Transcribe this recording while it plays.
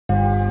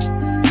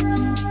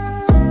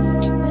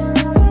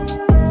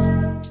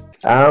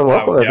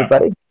Welcome, Yeah.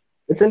 everybody.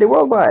 It's Indie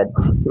Worldwide.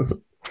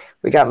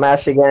 We got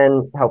Mash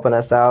again helping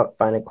us out,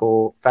 finding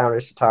cool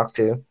founders to talk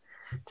to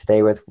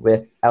today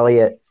with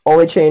Elliot.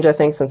 Only change, I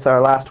think, since our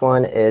last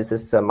one is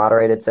this is a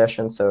moderated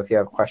session. So if you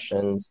have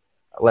questions,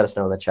 let us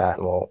know in the chat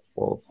and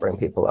we'll bring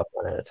people up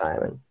one at a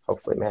time and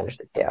hopefully manage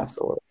the chaos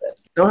a little bit.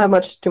 Don't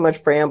have too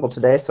much preamble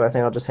today, so I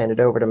think I'll just hand it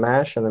over to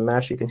Mash, and then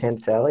Mash, you can hand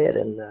it to Elliot,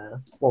 and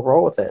we'll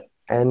roll with it.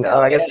 And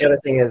I guess the other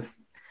thing is,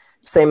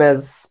 same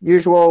as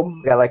usual,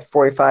 we got like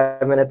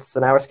 45 minutes,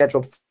 an hour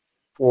scheduled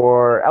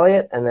for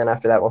Elliot, and then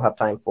after that, we'll have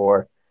time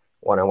for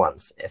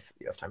one-on-ones if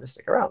you have time to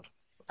stick around.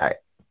 All right.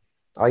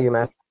 All you,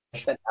 man.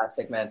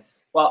 Fantastic, man.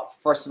 Well,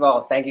 first of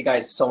all, thank you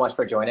guys so much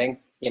for joining.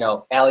 You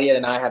know, Elliot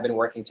and I have been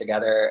working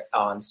together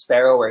on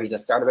Sparrow, where he's a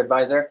startup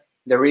advisor.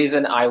 The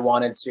reason I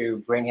wanted to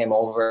bring him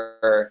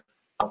over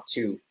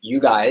to you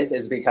guys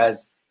is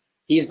because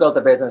he's built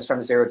a business from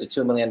 $0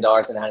 to $2 million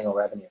in annual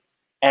revenue.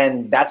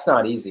 And that's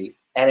not easy.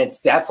 And it's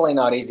definitely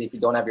not easy if you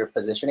don't have your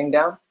positioning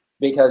down,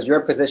 because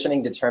your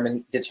positioning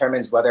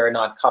determines whether or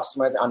not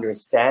customers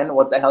understand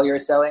what the hell you're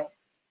selling,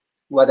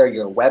 whether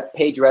your web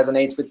page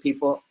resonates with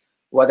people,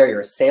 whether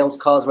your sales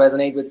calls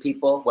resonate with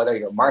people, whether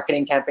your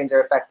marketing campaigns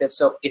are effective.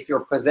 So if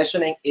your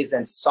positioning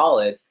isn't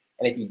solid,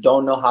 and if you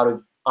don't know how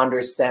to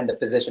understand the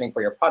positioning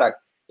for your product,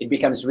 it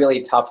becomes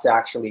really tough to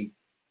actually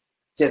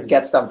just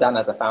get stuff done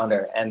as a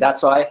founder. And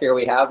that's why here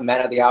we have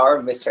man of the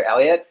hour, Mr.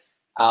 Elliot.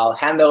 I'll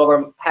hand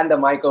the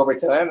mic over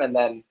to him and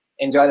then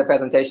enjoy the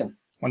presentation.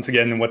 Once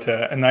again, what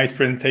a nice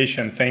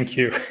presentation. Thank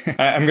you.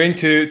 I'm going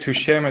to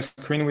share my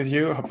screen with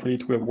you. Hopefully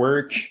it will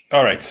work.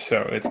 All right,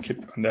 so let's keep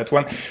on that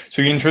one.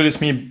 So you introduced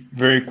me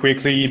very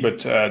quickly, but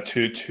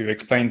to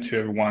explain to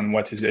everyone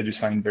what is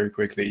Edusign very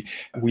quickly.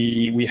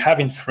 We have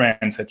in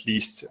France, at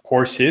least,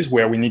 courses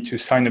where we need to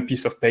sign a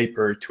piece of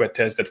paper to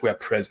attest that we are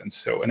present,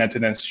 so an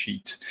attendance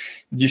sheet.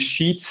 This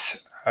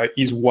sheet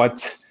is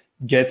what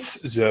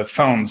gets the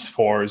funds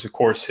for the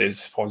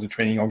courses, for the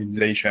training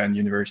organization,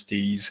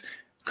 universities,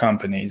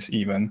 companies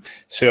even.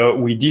 So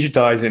we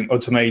digitize and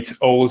automate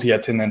all the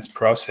attendance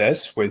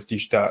process with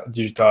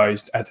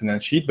digitized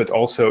attendance sheet, but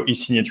also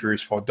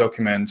e-signatures for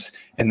documents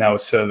and now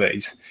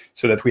surveys,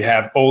 so that we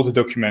have all the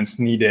documents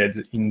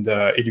needed in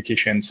the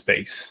education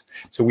space.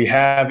 So we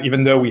have,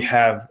 even though we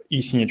have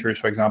e-signatures,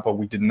 for example,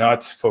 we did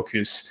not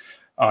focus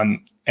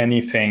on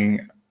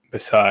anything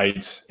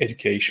besides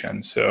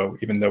education. So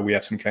even though we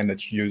have some clients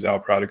that use our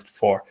product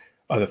for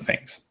other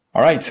things.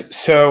 All right,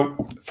 so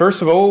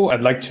first of all,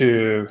 I'd like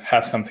to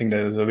have something that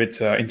is a bit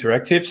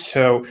interactive.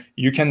 So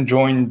you can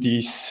join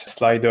this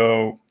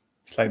Slido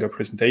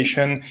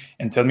presentation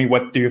and tell me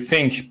what do you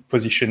think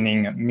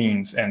positioning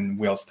means, and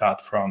we'll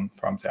start from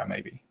there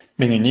maybe.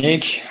 Being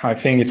unique, I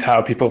think it's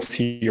how people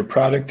see your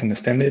product,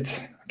 understand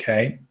it,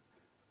 okay.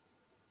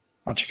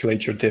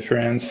 Articulate your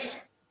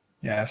difference,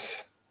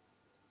 yes.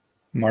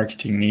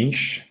 Marketing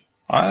niche.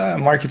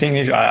 Marketing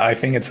niche, I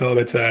think it's a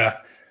little bit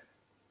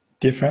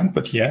different,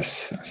 but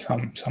yes,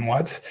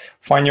 somewhat.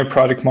 Find your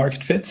product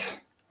market fit.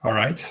 All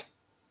right.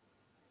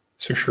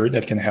 So sure,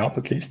 that can help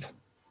at least.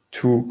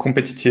 To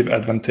competitive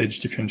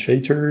advantage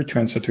differentiator, to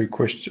answer to a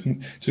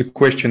question, the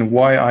question,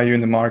 why are you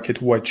in the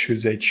market? Why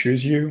should they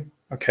choose you?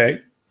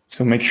 Okay.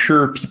 So make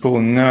sure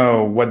people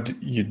know what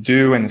you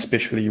do and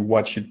especially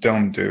what you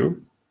don't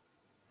do,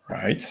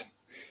 right?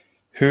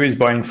 Who is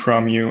buying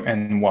from you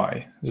and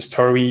why? The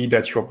story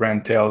that your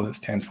brand tells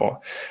stands for.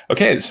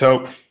 Okay,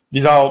 so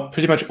these are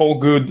pretty much all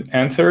good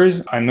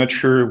answers. I'm not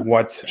sure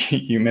what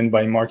you meant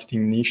by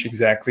marketing niche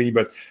exactly,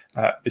 but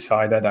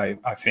beside that,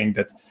 I think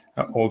that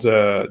all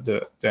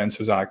the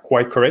answers are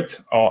quite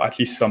correct, or at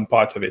least some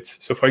part of it.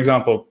 So for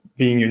example,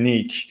 being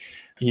unique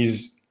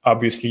is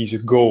obviously the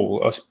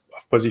goal of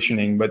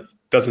positioning, but it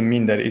doesn't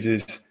mean that it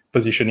is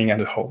positioning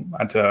at a home,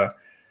 at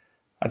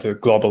a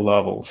global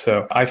level.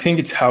 So I think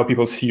it's how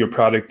people see your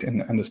product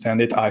and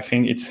understand it. I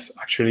think it's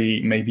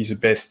actually maybe the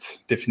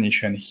best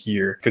definition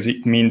here, because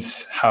it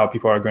means how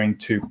people are going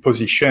to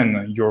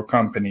position your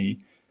company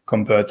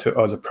compared to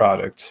other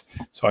products.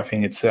 So I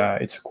think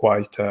it's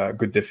quite a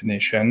good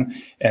definition.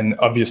 And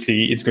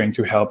obviously it's going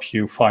to help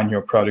you find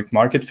your product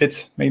market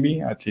fit,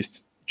 maybe, at least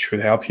it should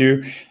help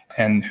you.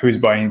 And who is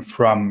buying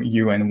from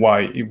you and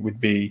why it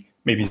would be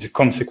maybe the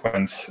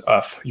consequence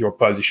of your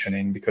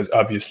positioning, because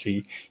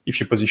obviously if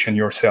you position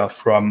yourself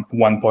from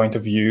one point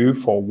of view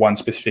for one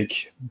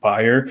specific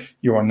buyer,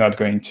 you are not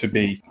going to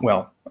be,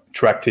 well,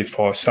 attractive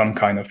for some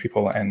kind of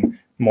people and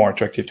more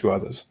attractive to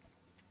others.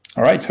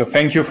 All right, so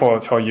thank you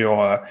for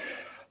your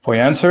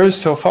answers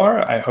so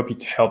far. I hope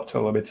it helped a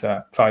little bit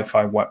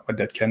clarify what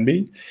that can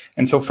be.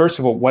 And so first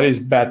of all, what is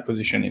bad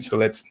positioning? So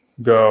let's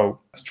go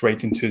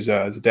straight into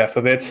the depth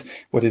of it.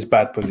 What is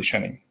bad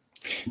positioning?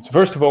 So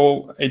first of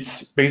all,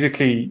 it's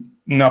basically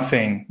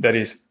nothing that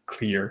is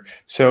clear.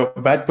 So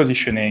bad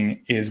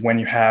positioning is when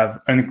you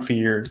have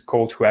unclear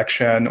call to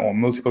action or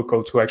multiple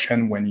call to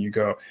action when you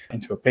go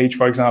into a page,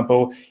 for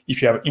example.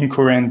 If you have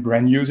incoherent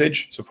brand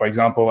usage, so for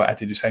example, at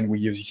Edusign, we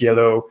use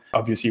yellow.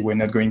 Obviously, we're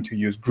not going to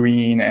use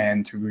green,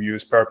 and to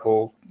use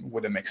purple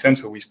wouldn't make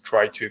sense. So we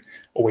try to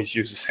always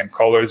use the same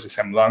colors, the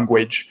same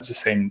language, the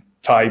same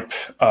type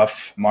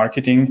of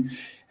marketing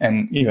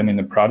and even in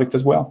the product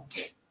as well.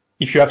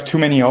 If you have too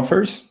many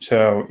offers,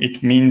 so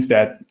it means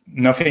that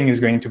nothing is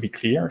going to be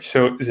clear.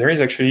 So there is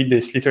actually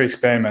this little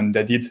experiment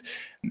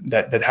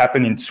that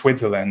happened in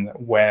Switzerland,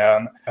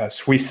 where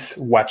Swiss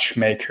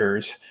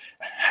watchmakers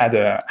had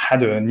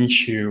an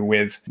issue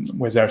with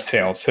their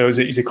sales. So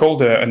they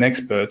called an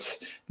expert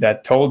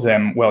that told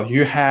them, well,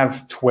 you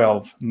have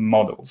 12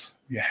 models,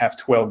 you have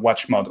 12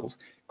 watch models.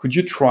 Could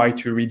you try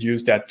to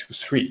reduce that to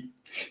 3?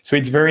 So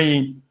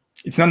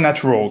it's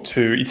unnatural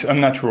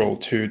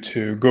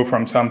to go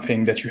from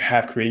something that you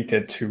have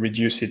created to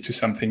reduce it to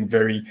something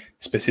very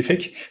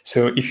specific.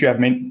 So if you have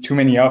too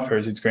many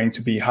offers, it's going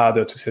to be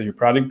harder to sell your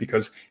product,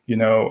 because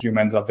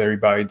humans are very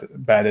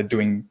bad at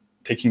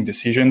taking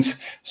decisions.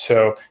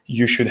 So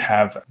you should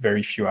have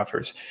very few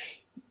offers.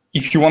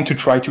 If you want to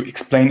try to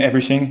explain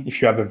everything,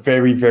 if you have a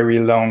very, very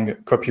long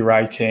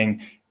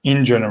copywriting,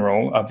 in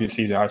general,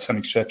 obviously there are some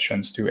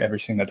exceptions to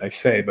everything that I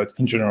say, but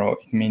in general,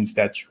 it means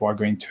that you are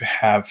going to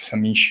have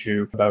some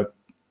issue about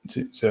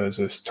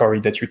the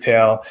story that you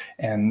tell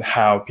and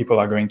how people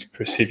are going to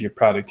perceive your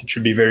product. It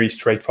should be very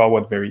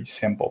straightforward, very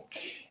simple.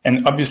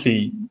 And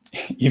obviously,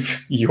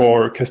 if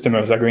your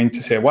customers are going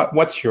to say,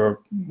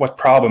 what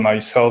problem are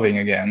you solving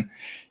again?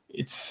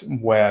 It's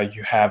where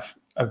you have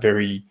a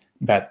very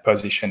bad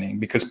positioning,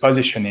 because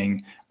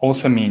positioning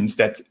also means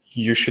that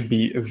you should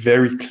be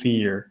very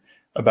clear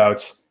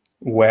about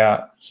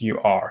where you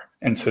are.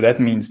 And so that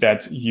means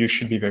that you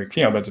should be very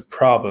clear about the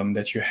problem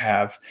that you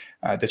have,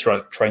 that you are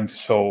trying to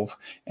solve,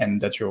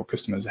 and that your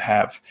customers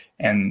have,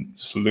 and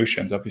the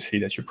solutions, obviously,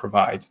 that you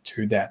provide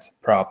to that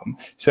problem.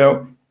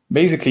 So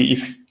basically,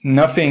 if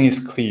nothing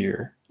is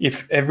clear,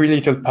 if every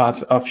little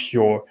part of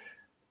your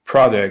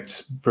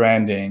product,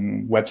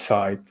 branding,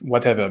 website,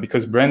 whatever,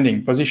 because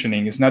branding,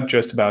 positioning is not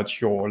just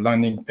about your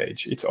landing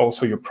page, it's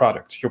also your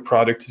product. Your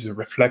product is a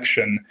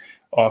reflection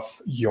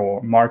of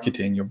your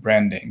marketing, your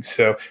branding.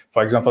 So,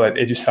 for example, at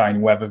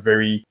Edusign, we have a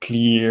very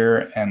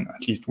clear, and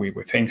at least we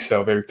think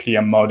so, very clear,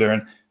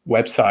 modern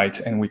website,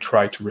 and we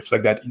try to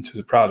reflect that into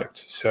the product.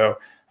 So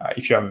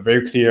if you have a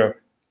very clear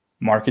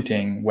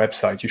marketing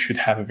website, you should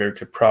have a very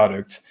clear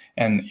product.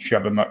 And if you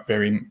have a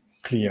very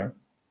clear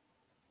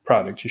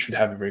product, you should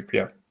have a very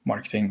clear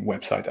marketing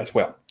website as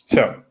well.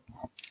 So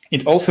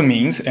it also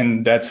means,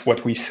 and that's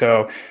what we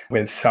saw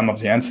with some of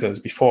the answers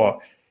before,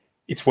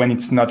 it's when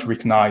it's not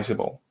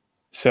recognizable.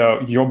 So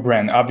your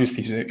brand,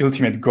 obviously, the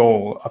ultimate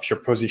goal of your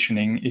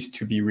positioning is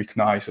to be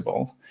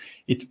recognizable.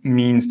 It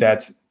means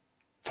that,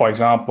 for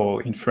example,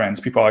 in France,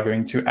 people are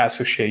going to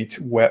associate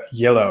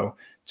yellow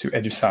to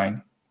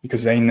Edusign,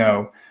 because they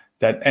know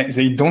that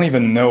they don't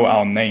even know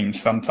our name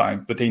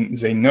sometimes, but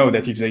they know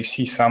that if they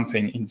see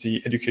something in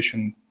the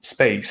education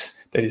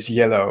space that is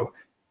yellow,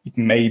 it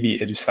may be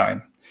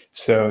Edusign.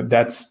 So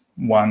that's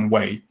one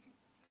way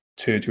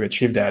to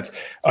achieve that.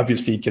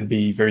 Obviously, it could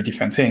be very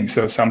different things.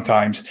 So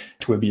sometimes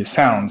it will be a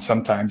sound,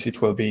 sometimes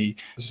it will be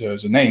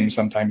the name,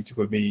 sometimes it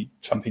will be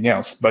something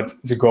else. But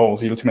the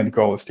ultimate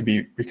goal is to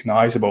be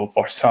recognizable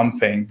for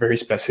something very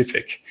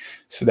specific,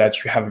 so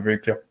that you have a very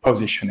clear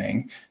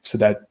positioning, so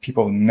that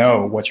people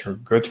know what you're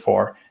good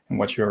for and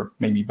what you're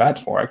maybe bad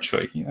for,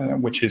 actually,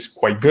 which is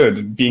quite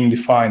good, being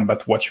defined.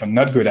 But what you're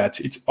not good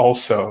at, it's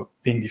also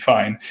being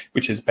defined,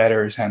 which is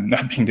better than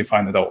not being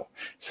defined at all.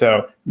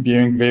 So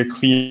being very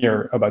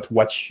clear about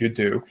what you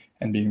do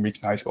and being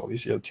recognizable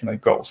is the ultimate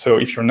goal. So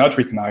if you're not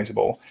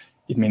recognizable,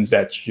 it means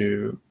that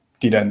you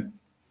didn't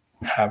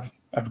have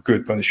a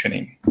good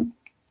positioning.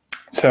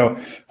 So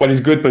what is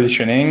good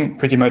positioning?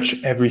 Pretty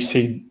much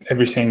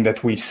everything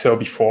that we saw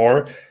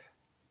before,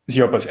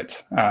 the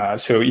opposite.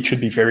 So it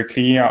should be very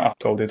clear. I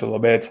told it a little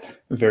bit,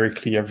 very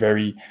clear,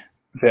 very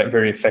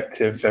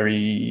effective,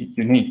 very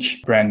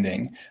unique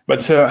branding.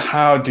 But so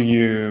how do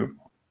you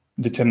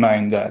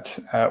determine that?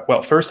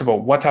 Well, first of all,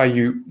 what are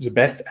you the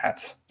best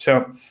at?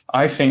 So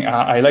I think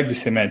I like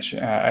this image.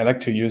 I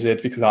like to use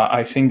it because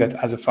I think that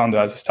as a founder,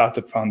 as a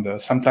startup founder,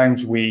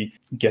 sometimes we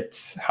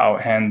get our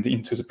hand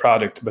into the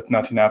product, but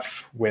not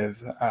enough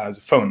with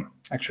the phone,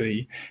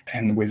 actually,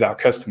 and with our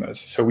customers.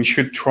 So we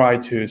should try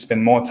to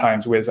spend more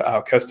time with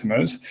our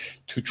customers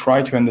to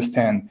try to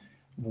understand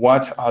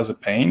what are the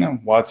pain,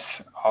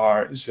 what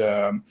are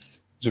the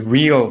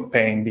real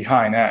pain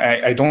behind.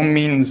 I don't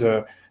mean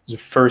the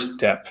first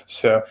step.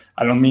 So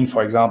I don't mean,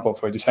 for example,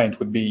 for Edusign, it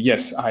would be,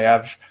 yes, I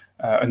have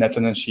an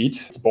attendance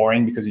sheet. It's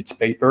boring because it's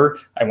paper.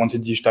 I want to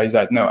digitize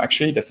that. No,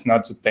 actually, that's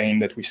not the pain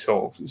that we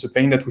solve. The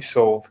pain that we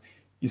solve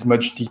is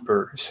much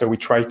deeper. So we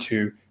try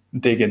to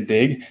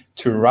dig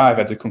to arrive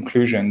at the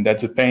conclusion that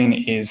the pain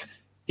is,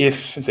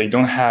 if they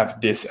don't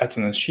have this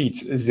attendance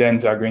sheet, then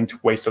they're going to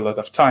waste a lot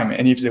of time.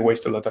 And if they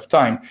waste a lot of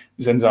time,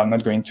 then they're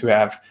not going to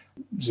have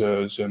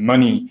the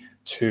money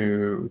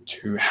to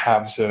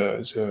have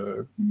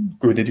the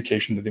good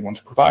education that they want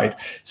to provide.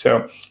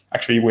 So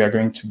actually, we are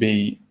going to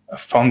be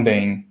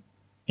funding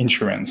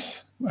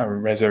insurance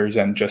rather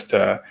than just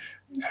an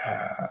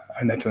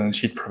attendance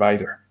sheet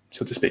provider,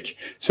 so to speak.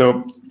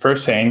 So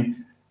first thing,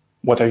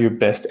 what are you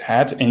best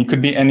at? And it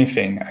could be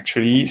anything,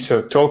 actually.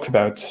 So talk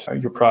about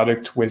your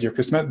product with your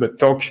customer, but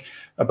talk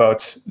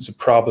about the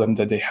problem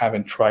that they have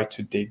and try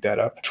to dig that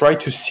up. Try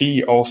to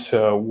see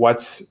also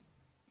what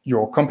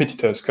your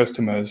competitors,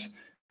 customers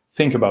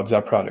think about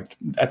that product.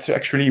 That's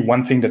actually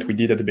one thing that we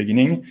did at the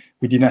beginning.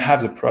 We didn't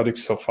have the product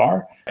so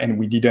far, and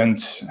we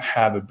didn't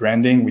have a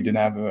branding, we didn't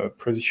have a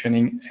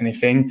positioning,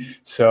 anything.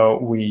 So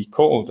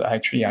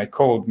I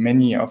called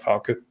many of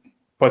our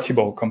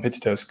possible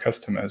competitors,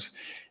 customers,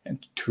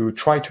 and to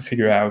try to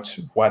figure out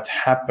what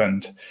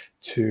happened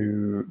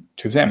to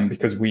them,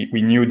 because we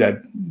knew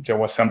that there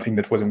was something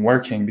that wasn't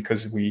working,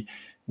 because we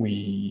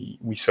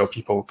saw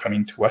people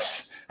coming to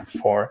us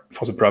for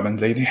the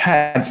problems they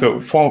had. So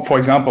for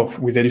example,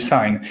 with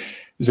Edusign,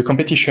 the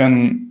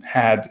competition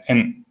had,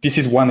 and this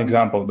is one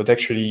example, but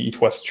actually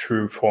it was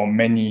true for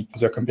many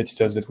other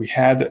competitors that we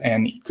had,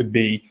 and it could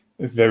be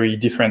very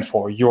different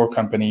for your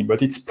company,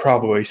 but it's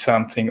probably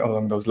something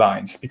along those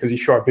lines. Because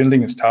if you are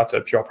building a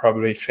startup, you're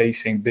probably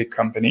facing big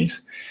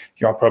companies,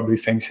 you're probably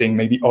facing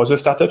maybe other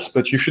startups,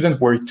 but you shouldn't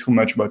worry too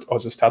much about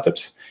other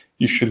startups.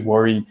 You should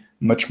worry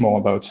much more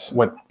about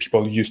what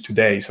people use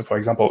today. So for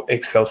example,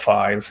 Excel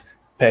files,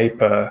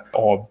 paper,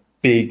 or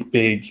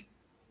big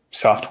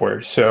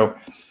software. So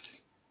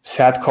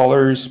sad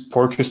colors,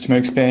 poor customer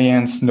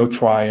experience, no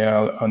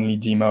trial, only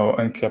demo,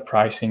 unclear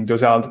pricing.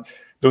 Those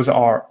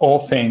are all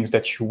things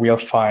that you will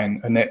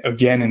find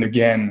again and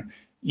again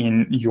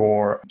in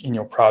your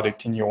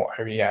product, in your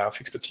area of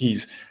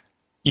expertise.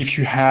 If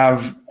you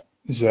have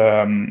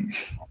the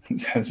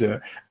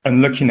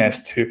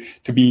unluckiness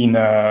to be in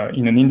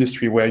an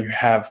industry where you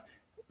have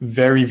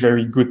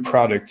very good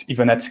product,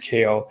 even at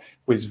scale,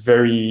 with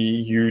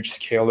very huge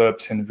scale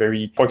ups and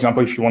for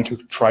example, if you want to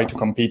try to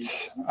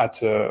compete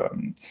at a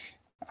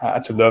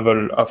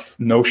level of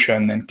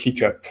Notion and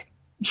ClickUp,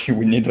 you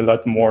will need a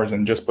lot more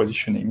than just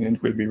positioning, and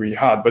it will be really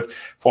hard. But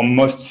for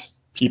most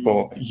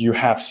people, you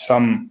have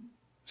some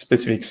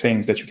specific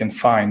things that you can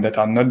find that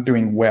are not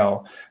doing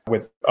well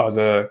with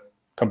other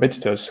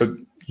competitors. So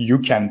you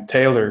can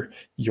tailor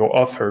your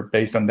offer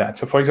based on that.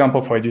 So for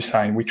example, for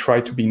Edusign, we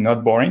try to be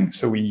not boring.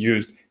 So we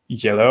used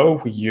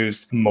yellow, we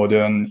used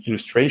modern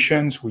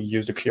illustrations, we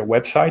used a clear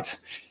website.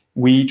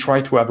 We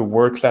try to have a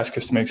world-class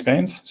customer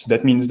experience. So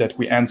that means that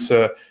we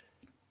answer,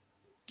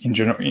 in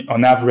general,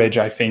 on average,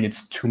 I think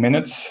it's 2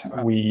 minutes.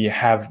 We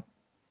have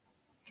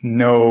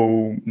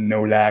no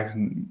lags,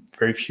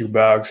 very few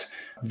bugs,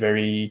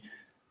 very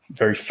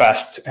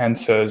fast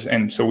answers.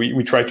 And so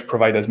we try to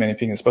provide as many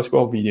things as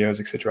possible, videos,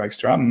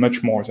 etc.,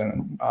 much more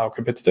than our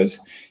competitors.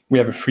 We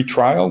have a free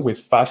trial with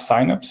fast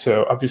sign-up.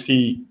 So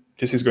obviously,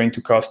 this is going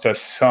to cost us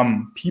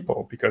some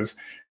people, because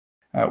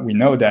we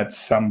know that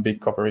some big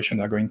corporations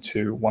are going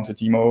to want a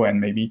demo and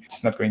maybe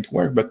it's not going to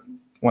work. But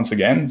once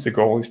again, the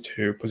goal is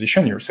to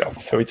position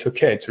yourself. So it's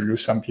okay to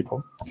lose some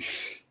people.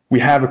 We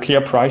have a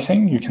clear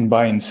pricing. You can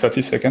buy in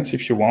 30 seconds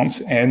if you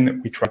want.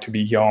 And we try to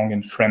be young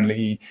and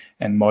friendly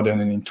and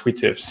modern and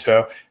intuitive.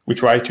 So we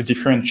try to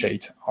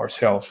differentiate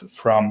ourselves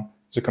from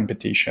the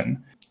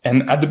competition.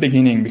 And at the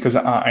beginning, because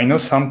I know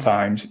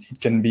sometimes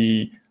it can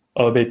be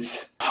a little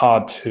bit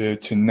hard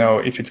to know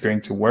if it's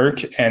going to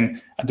work.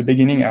 And at the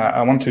beginning,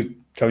 I want to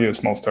tell you a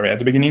small story. At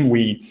the beginning,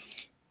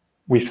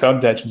 we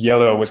thought that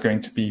yellow was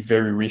going to be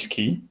very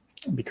risky,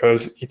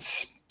 because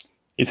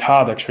it's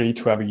hard actually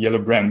to have a yellow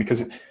brand,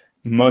 because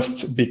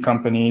most big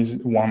companies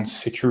want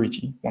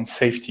security, want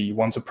safety,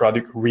 want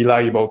a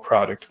reliable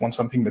product, want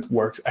something that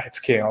works at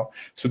scale.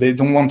 So they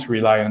don't want to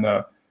rely on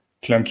a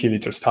clunky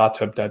little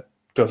startup that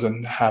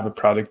doesn't have a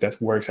product that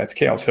works at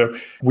scale. So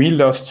we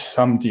lost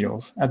some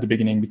deals at the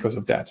beginning because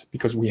of that,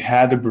 because we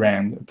had a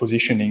brand, a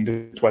positioning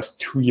that was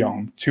too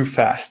young, too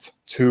fast,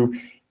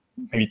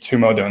 maybe too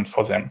modern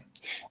for them.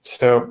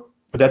 So,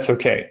 but that's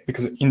okay,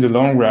 because in the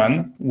long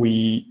run,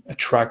 we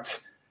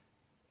attract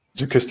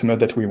the customer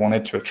that we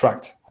wanted to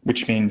attract,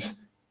 which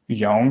means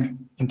young,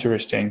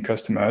 interesting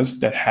customers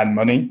that had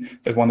money,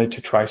 that wanted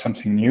to try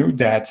something new,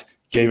 that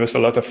gave us a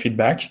lot of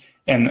feedback.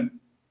 And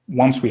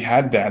once we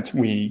had that,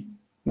 we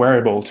were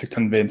able to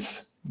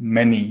convince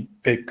many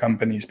big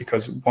companies,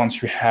 because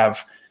once you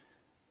have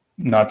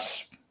not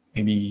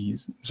maybe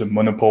the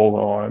monopoly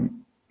or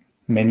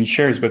many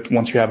shares, but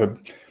once you have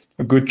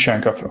a good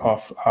chunk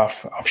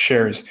of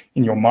shares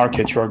in your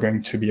market, you are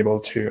going to be able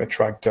to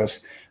attract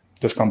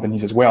those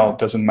companies as well. It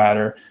doesn't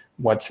matter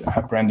what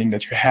branding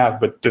that you have.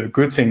 But the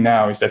good thing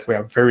now is that we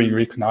are very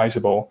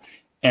recognizable,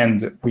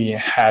 and we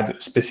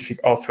had specific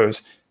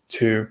offers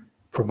to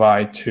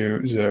provide to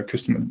the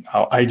customer,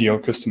 our ideal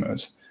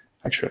customers,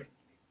 actually.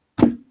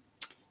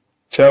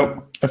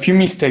 So a few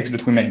mistakes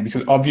that we made,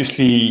 because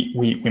obviously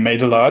we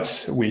made a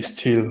lot. We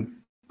still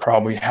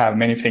probably have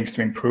many things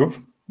to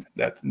improve.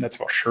 That's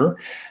for sure.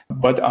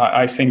 But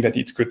I think that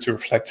it's good to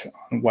reflect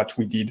on what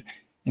we did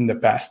in the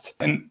past.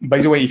 And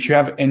by the way, if you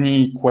have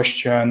any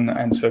question,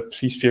 answer,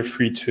 please feel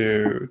free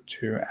to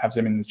have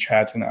them in the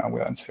chat, and I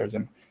will answer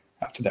them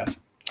after that.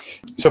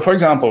 So for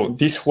example,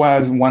 this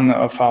was one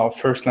of our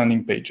first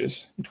landing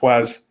pages. It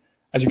was,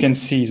 as you can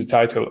see, the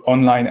title,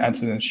 Online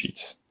Attendance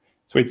Sheets.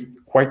 So it's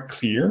quite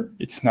clear.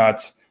 It's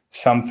not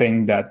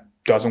something that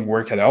doesn't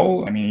work at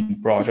all. I mean,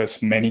 it brought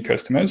us many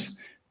customers,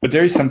 but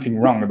there is something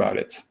wrong about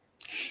it.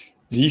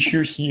 The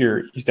issue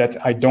here is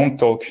that I don't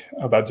talk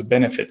about the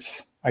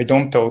benefits. I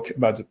don't talk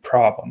about the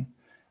problem.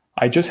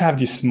 I just have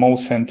this small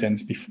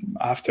sentence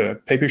after: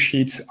 paper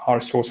sheets are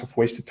a source of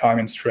wasted time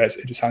and stress.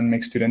 Edusign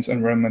makes students'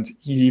 enrollment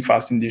easy,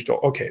 fast, and digital.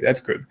 Okay, that's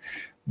good.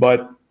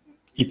 But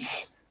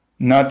it's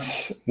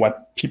not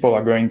what people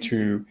are going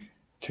to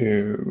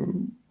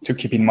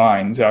keep in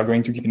mind. They are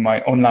going to keep in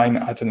mind online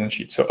attendance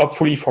sheets. So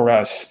hopefully for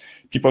us,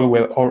 people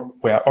were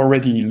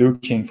already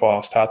looking for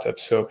our startup,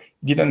 so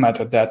it didn't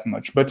matter that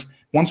much. But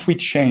once we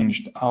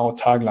changed our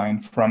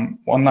tagline from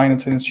online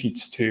attendance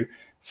sheets to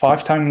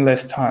 5 times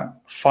less time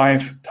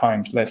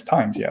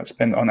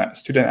spent on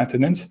student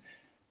attendance,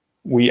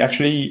 we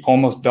actually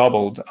almost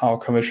doubled our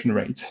conversion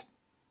rate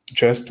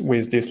just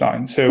with this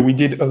line. So we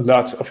did a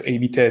lot of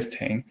A/B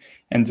testing,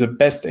 and the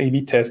best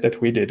A/B test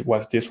that we did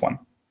was this one.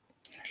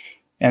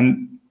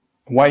 And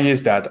why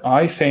is that?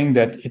 I think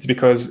that it's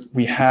because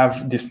we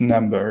have this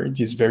number,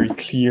 this very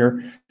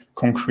clear,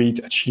 concrete,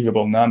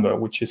 achievable number,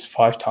 which is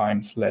 5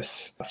 times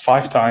less.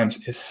 5 times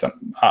is,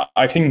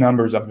 I think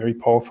numbers are very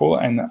powerful,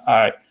 and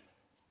I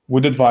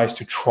would advise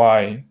to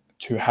try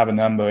to have a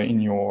number in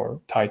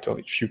your title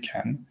if you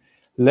can.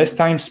 Less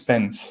time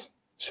spent.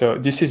 So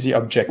this is the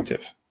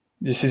objective.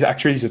 This is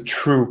actually the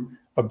true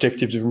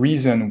objective, the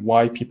reason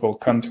why people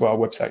come to our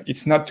website.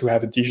 It's not to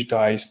have a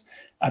digitized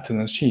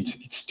attendance sheets,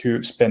 it's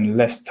to spend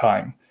less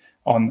time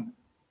on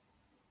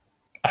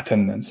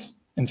attendance.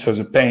 And so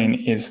the pain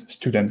is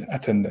student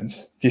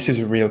attendance. This is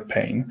a real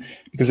pain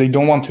because they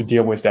don't want to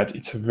deal with that.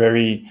 It's a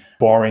very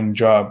boring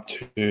job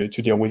to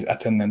deal with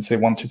attendance. They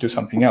want to do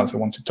something else. They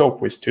want to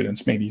talk with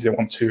students. Maybe they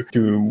want to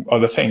do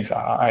other things.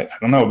 I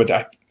don't know, but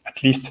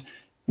at least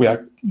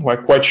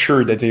we're quite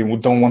sure that they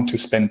don't want to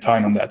spend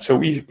time on that.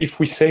 So if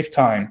we save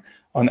time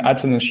on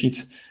attendance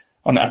sheets,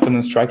 on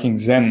attendance tracking,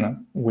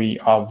 then we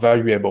are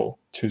valuable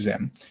to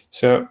them.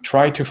 So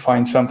try to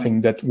find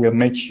something that will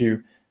make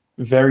you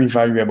very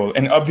valuable.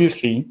 And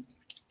obviously,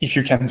 if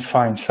you can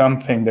find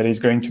something that is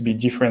going to be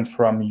different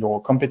from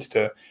your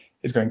competitor,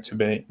 it's going to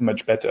be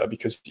much better,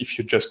 because if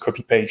you just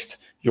copy paste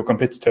your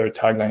competitor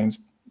taglines,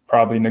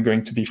 probably not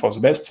going to be for the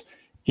best,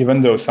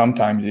 even though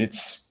sometimes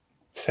it's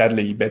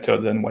sadly better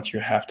than what you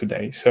have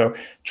today. So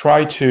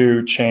try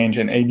to change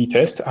an A/B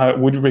test. I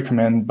would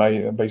recommend, by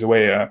the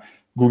way,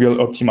 Google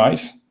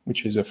Optimize,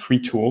 which is a free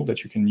tool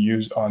that you can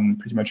use on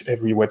pretty much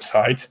every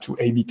website to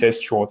A/B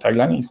test your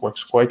tagline. It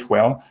works quite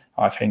well.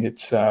 I think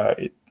it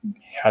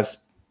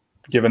has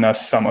given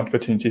us some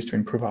opportunities to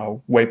improve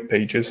our web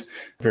pages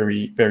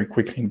very, very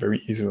quickly and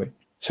very easily.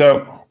 So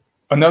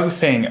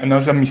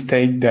another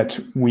mistake that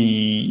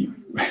we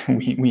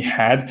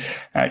had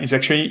is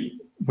actually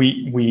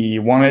we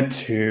wanted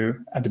to,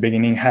 at the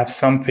beginning, have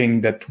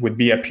something that would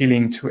be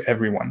appealing to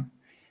everyone.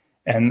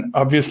 And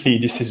obviously,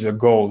 this is a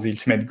goal, the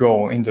ultimate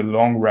goal in the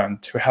long run,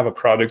 to have a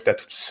product that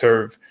would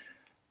serve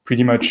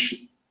pretty much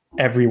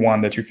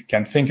everyone that you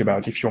can think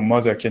about. If your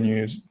mother can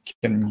use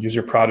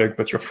your product,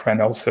 but your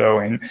friend also,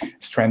 and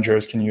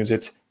strangers can use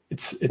it,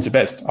 it's the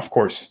best, of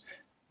course.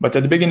 But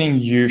at the beginning,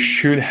 you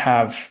should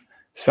have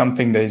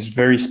something that is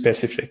very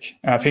specific.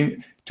 And I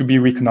think to be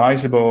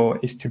recognizable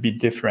is to be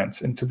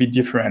different. And to be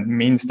different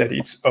means that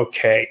it's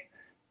okay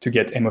to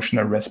get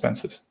emotional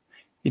responses.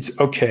 It's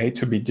okay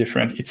to be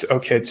different. It's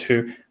okay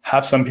to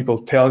have some people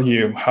tell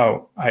you,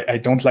 how I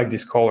don't like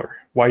this color.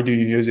 Why do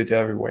you use it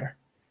everywhere?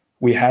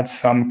 We had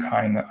some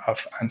kind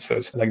of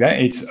answers like that.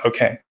 It's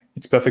okay.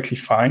 It's perfectly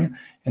fine.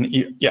 And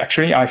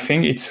actually, I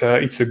think it's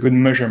a good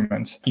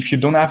measurement. If you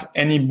don't have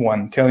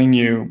anyone telling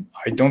you,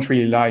 I don't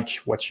really like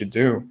what you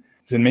do,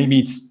 then maybe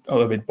it's a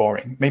little bit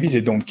boring. Maybe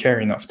they don't care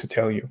enough to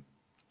tell you.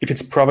 If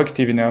it's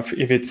provocative enough,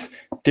 if it's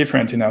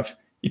different enough,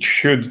 it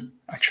should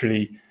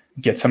actually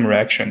get some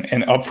reaction.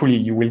 And hopefully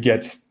you will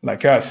get,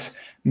 like us,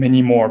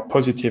 many more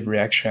positive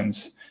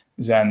reactions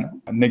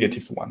than a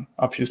negative one.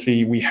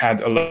 Obviously, we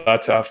had a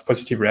lot of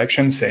positive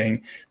reactions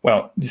saying,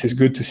 well, this is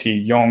good to see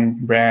a young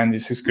brand.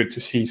 This is good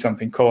to see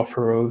something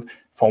colorful.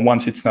 For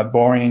once, it's not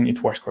boring.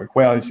 It works quite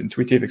well. It's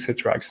intuitive,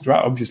 etc., etc.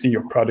 Obviously,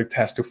 your product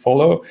has to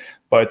follow,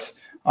 but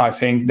I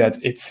think that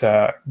it's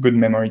a good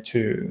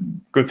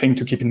good thing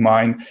to keep in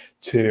mind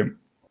to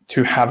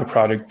have a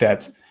product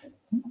that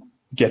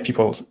get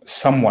people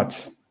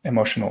somewhat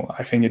emotional.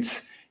 I think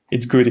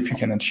it's good if you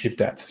can achieve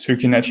that. So you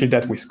can achieve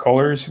that with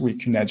colors. We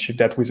can achieve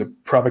that with a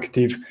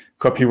provocative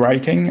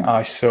copywriting.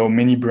 I saw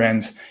many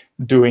brands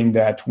doing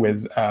that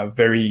with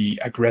very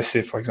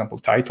aggressive, for example,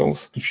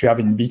 titles. If you are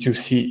in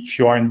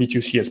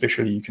B2C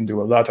especially, you can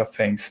do a lot of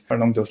things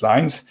along those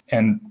lines.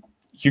 And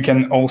you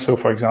can also,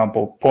 for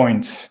example,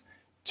 point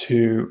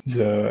to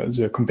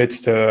the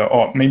competitor,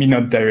 or maybe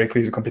not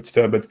directly the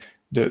competitor, but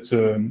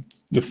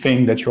the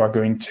thing that you are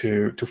going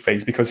to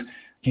face. Because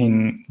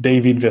in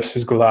David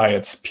versus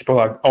Goliath, people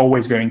are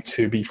always going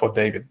to be for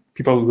David.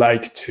 People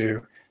like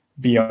to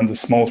be on the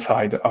small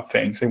side of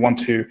things. They want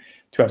to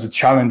have the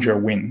challenger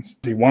win.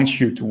 They want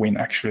you to win,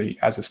 actually,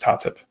 as a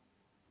startup.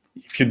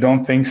 If you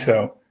don't think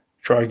so,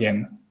 try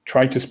again.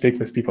 Try to speak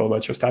with people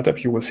about your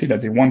startup. You will see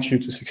that they want you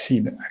to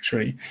succeed,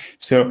 actually.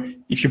 So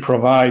if you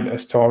provide a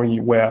story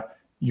where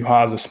you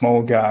have a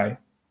small guy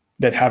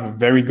that have a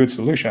very good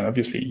solution,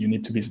 obviously you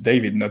need to be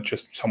David, not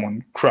just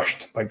someone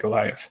crushed by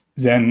Goliath,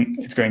 then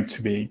it's going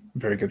to be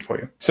very good for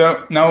you.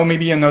 So now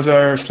maybe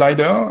another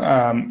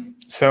Slido.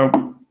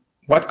 So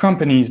what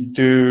companies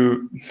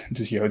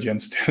does the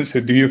audience do?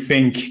 So do you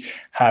think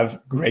have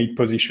great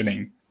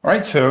positioning? All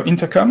right, so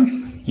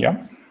Intercom,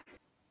 yeah.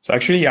 So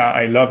actually,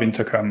 I love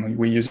Intercom.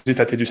 We use it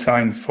at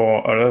Edusign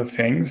for a lot of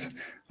things.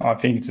 I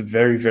think it's a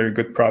very, very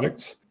good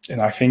product.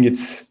 And I think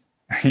it's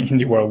in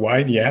the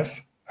worldwide,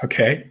 yes.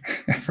 Okay,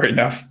 fair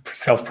enough.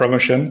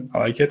 Self-promotion, I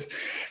like it.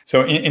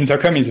 So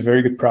Intercom is a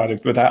very good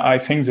product, but I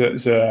think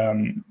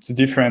the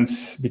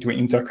difference between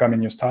Intercom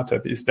and your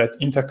startup is that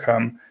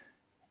Intercom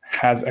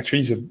has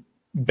actually the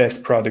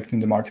best product in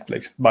the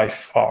marketplace by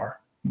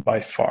far,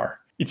 by far.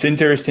 It's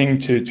interesting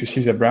to see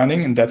the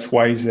branding, and that's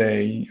why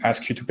they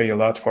ask you to pay a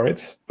lot for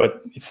it.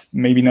 But it's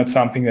maybe not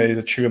something that is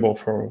achievable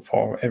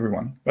for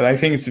everyone. But I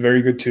think it's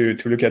very good to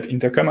look at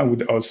Intercom. I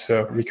would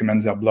also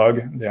recommend their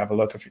blog. They have a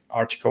lot of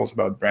articles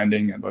about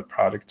branding, about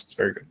products. It's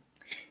very good.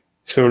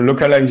 So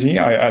Localize,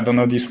 I don't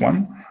know this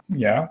one.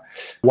 Yeah.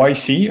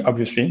 YC,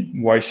 obviously.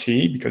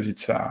 YC, because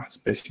it's the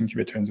best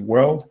incubator in the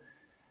world.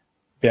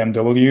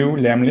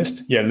 BMW,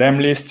 Lemlist. Yeah,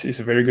 Lemlist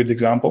is a very good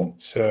example.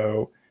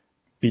 So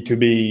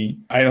B2B,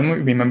 I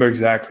don't remember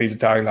exactly the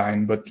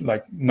tagline, but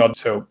like not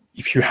so.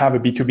 If you have a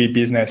B2B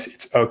business,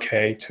 it's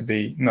okay to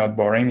be not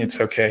boring. It's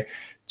okay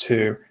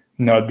to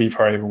not be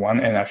for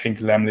everyone. And I think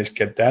Lemlist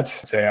get that.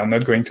 They are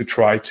not going to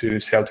try to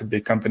sell to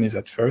big companies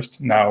at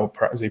first. Now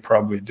they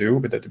probably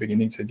do, but at the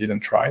beginning they didn't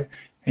try.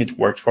 It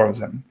worked for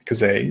them because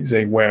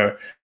they were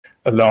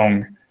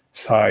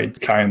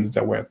alongside clients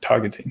that were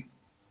targeting.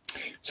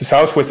 So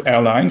Southwest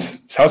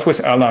Airlines,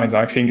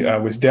 I think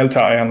with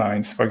Delta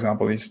Airlines, for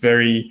example, is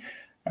very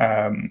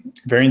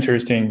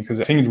interesting because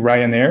I think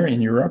Ryanair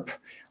in Europe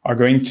are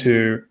going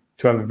to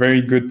have a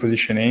very good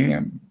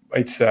positioning.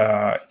 It's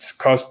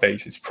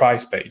cost-based, it's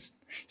price-based.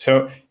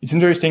 So it's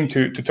interesting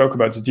to talk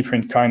about the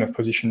different kind of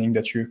positioning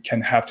that you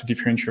can have to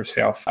differentiate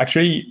yourself.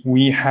 Actually,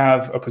 we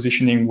have a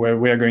positioning where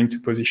we are going to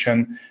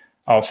position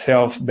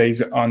ourselves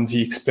based on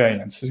the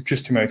experience, the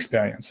customer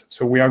experience.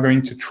 So we are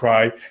going to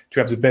try to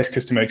have the best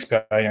customer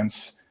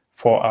experience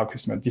for our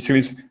customer. This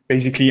is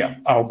basically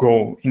our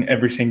goal in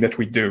everything that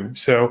we do.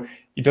 So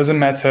it doesn't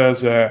matter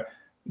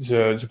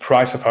the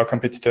price of our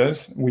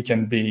competitors. We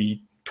can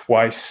be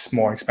twice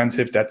more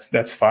expensive.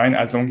 That's fine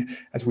as long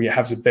as we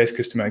have the best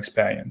customer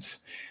experience.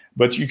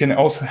 But you can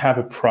also have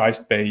a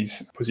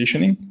price-based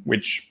positioning,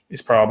 which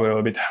is probably a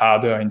little bit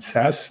harder in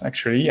SaaS.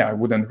 Actually, I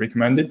wouldn't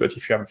recommend it. But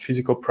if you have a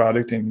physical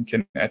product and you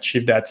can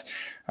achieve that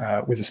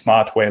with a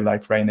smart way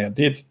like Ryanair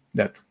did,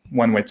 that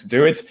one way to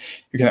do it.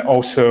 You can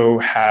also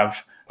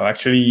have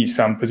actually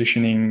some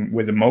positioning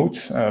with a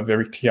moat, a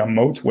very clear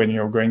moat, when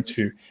you're going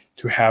to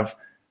have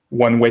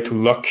one way to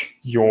lock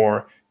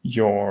your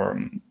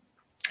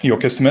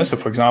customers. So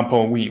for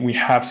example, we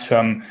have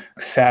some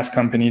SaaS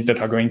companies that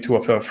are going to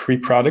offer free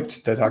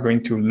products that are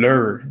going to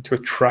lure, to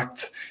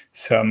attract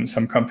some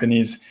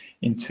companies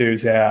into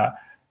their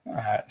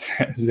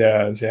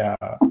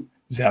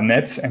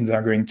nets, and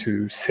they're going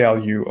to sell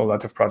you a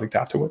lot of product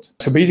afterwards.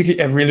 So basically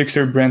every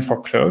luxury brand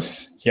for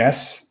clothes,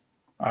 yes,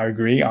 I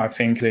agree. I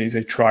think they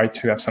try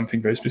to have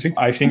something very specific.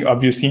 I think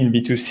obviously in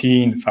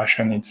B2C, in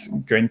fashion, it's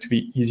going to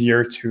be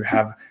easier to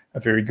have a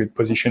very good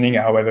positioning.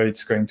 However,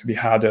 it's going to be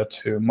harder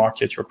to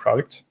market your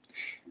product.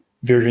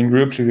 Virgin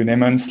Group,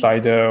 Lululemon,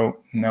 Slido,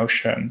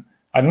 Notion.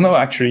 I don't know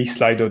actually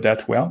Slido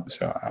that well,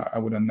 so I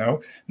wouldn't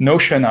know.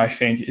 Notion, I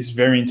think, is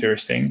very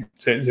interesting.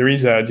 So there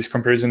is this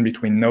comparison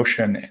between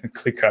Notion and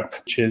ClickUp,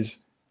 which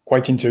is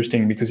quite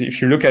interesting because if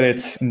you look at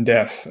it in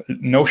depth,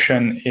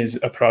 Notion is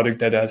a product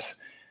that has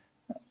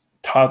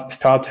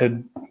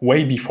started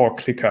way before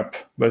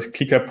ClickUp, but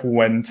ClickUp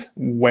went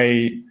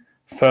way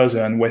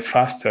further and way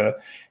faster,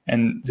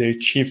 and they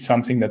achieved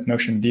something that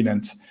Notion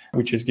didn't,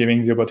 which is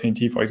giving the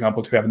opportunity, for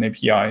example, to have an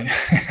API.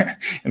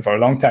 And for a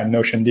long time,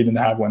 Notion didn't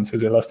have one, so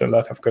they lost a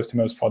lot of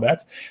customers for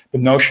that. But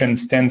Notion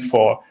stands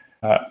for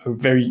a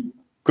very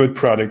good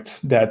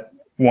product that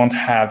won't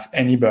have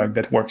any bug,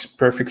 that works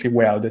perfectly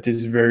well, that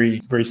is very,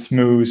 very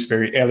smooth,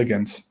 very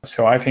elegant.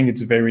 So I think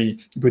it's a very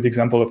good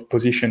example of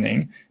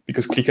positioning,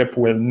 because ClickUp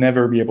will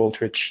never be able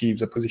to achieve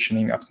the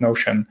positioning of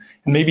Notion,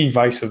 and maybe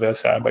vice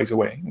versa, by the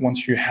way.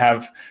 Once you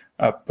have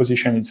a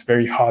position, it's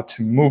very hard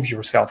to move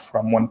yourself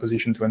from one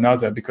position to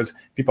another, because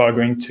people are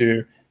going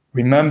to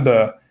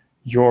remember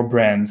your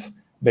brand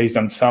based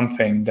on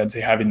something that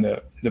they have in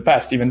the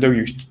past, even though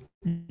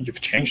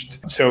you've changed.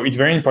 So it's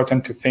very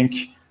important to think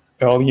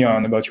early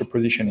on about your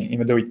positioning.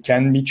 Even though it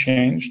can be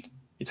changed,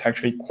 it's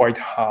actually quite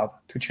hard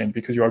to change,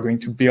 because you are going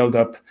to build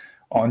up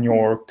on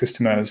your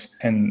customers.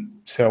 And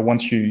so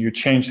once you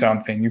change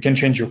something, you can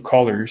change your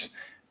colors,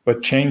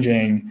 but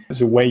changing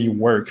the way you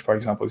work, for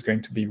example, is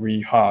going to be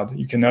really hard.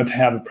 You cannot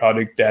have a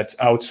product that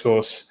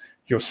outsources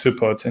your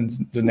support and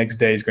the next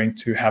day is going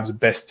to have the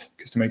best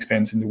customer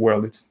experience in the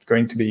world. It's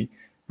going to be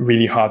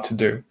really hard to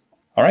do.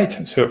 All right,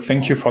 so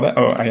thank you for that.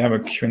 Oh, I have a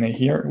Q&A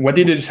here. What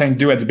did Edusign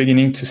do at the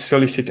beginning to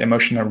solicit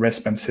emotional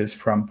responses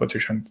from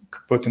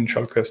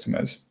potential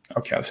customers?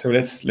 Okay, so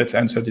let's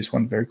answer this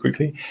one very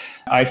quickly.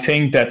 I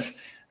think that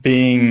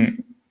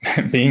being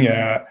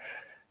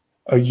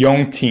a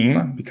young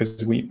team,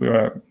 because we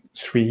were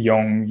three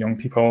young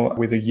people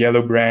with a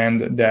yellow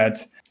brand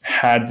that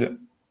had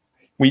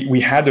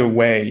we had a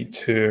way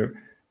to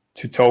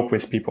talk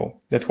with people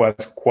that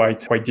was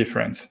quite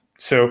different.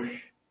 So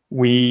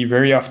we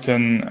very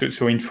often,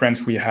 so in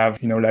France we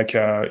have, like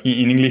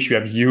in English you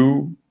have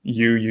you.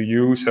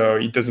 So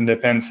it doesn't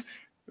depend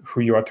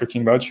who you are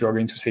talking about. You are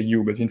going to say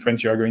you, but in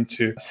French you are going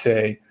to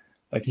say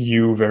like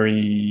you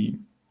very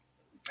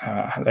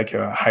like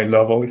a high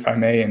level, if I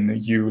may,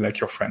 and you like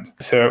your friend.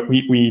 So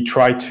we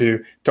try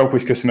to talk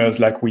with customers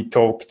like we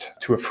talked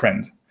to a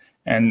friend.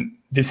 And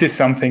this is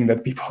something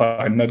that people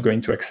are not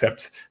going to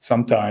accept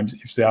sometimes.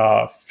 If they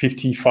are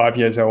 55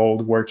 years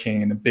old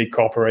working in a big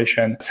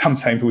corporation,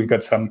 sometimes we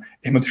got some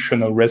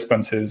emotional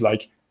responses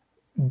like,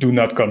 do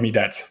not call me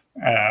that.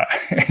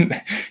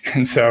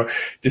 And so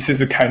this is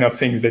the kind of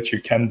things that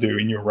you can do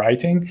in your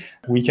writing.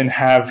 We can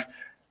have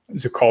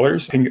the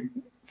colors. I think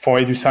for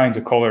Edusign,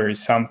 the color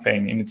is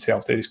something in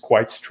itself that is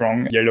quite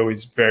strong. Yellow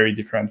is very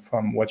different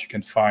from what you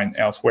can find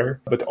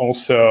elsewhere. But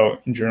also,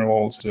 in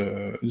general,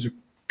 the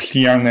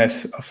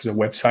clearness of the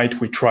website,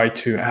 we try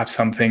to have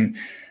something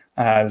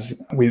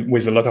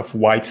with a lot of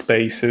white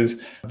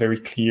spaces, very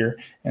clear,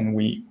 and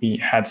we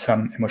had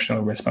some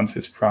emotional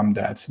responses from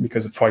that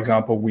because, for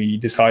example, we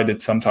decided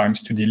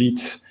sometimes to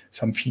delete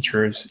some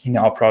features in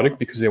our product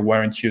because they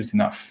weren't used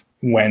enough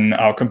when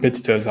our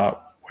competitors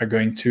were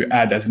going to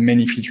add as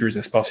many features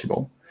as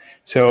possible.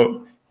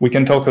 So we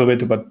can talk a little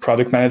bit about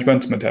product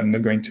management, but I'm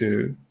not going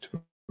to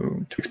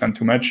expand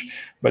too much.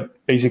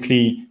 But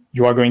basically,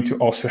 you are going to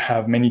also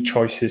have many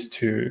choices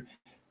to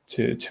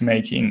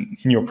make in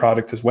your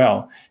product as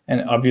well.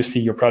 And obviously,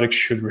 your product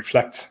should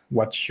reflect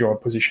what your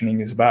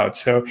positioning is about.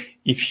 So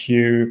if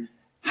you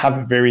have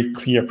a very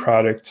clear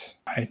product,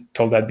 I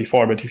told that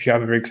before, but if you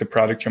have a very clear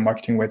product, your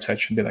marketing website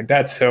should be like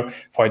that. So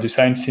for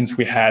Edusign, since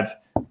we had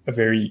a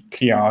very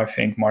clear, I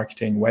think,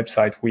 marketing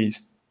website, we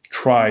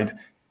tried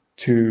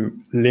to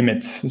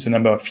limit the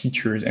number of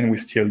features, and we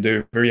still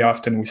do. Very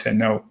often we say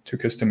no to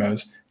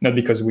customers, not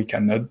because we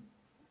cannot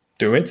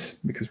do it,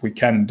 because we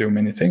can do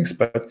many things,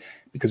 but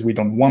because we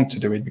don't want to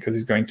do it, because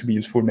it's going to be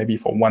useful maybe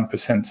for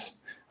 1%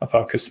 of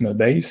our customer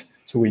base.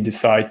 So we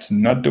decide to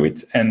not do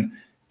it. And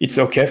it's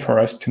okay for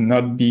us to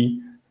not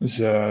be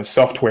the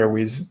software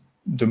with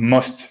the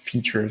most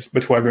features,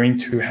 but we're going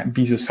to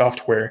be the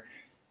software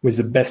with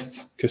the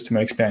best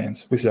customer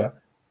experience, with the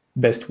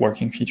best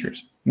working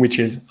features, which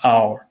is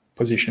our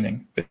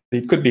positioning. But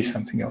it could be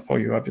something else for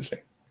you, obviously.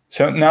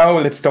 So now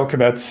let's talk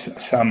about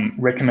some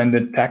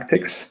recommended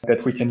tactics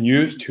that we can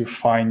use to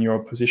find your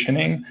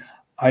positioning.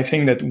 I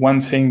think that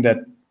one thing that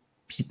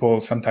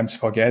people sometimes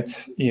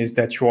forget is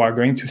that you are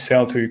going to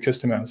sell to your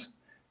customers.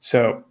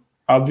 So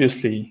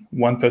obviously,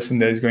 one person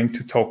that is going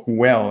to talk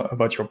well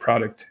about your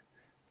product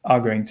are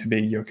going to be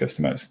your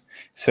customers.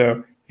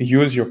 So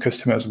use your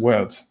customers'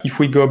 words. If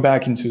we go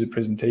back into the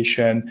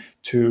presentation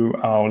to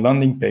our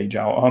landing page,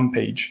 our home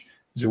page,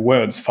 the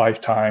words five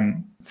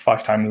times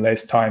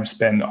less time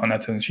spent on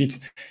attendance sheets,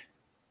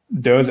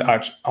 those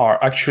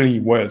are actually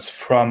words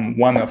from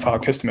one of our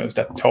customers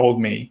that told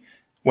me,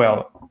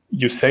 well,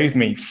 you saved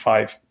me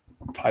five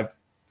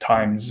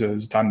times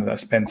the time that I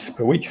spent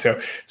per week. So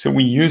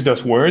we use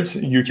those words.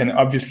 You can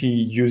obviously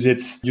use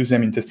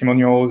them in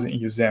testimonials,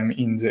 use them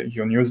in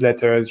your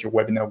newsletters, your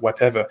webinar,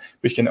 whatever.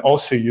 But you can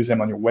also use them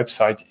on your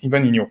website,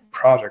 even in your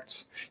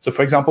products. So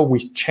for example, we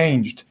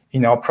changed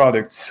in our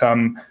product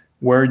some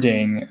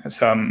wording,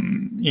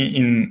 some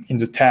in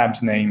the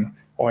tabs name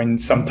or in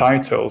some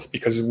titles,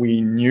 because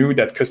we knew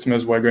that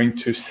customers were going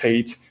to say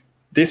it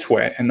this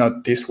way and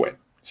not this way.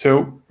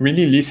 So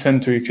really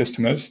listen to your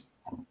customers,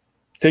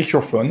 take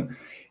your phone,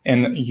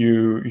 and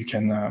you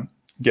can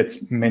get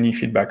many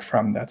feedback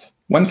from that.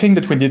 One thing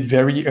that we did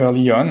very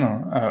early on,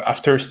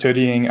 after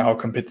studying our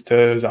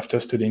competitors, after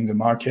studying the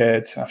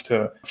market,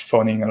 after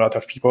phoning a lot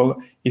of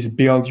people, is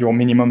build your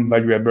minimum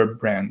valuable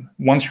brand.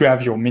 Once you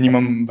have your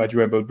minimum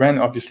valuable brand,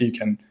 obviously you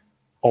can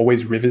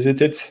always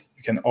revisit it.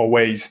 You can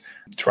always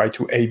try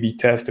to A/B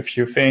test a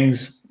few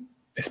things,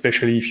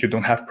 especially if you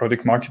don't have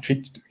product market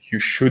fit. You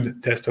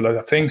should test a lot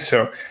of things.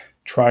 So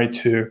try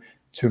to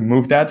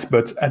move that.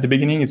 But at the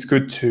beginning, it's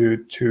good to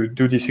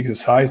do this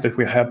exercise that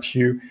will help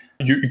you.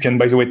 You can,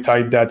 by the way,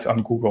 type that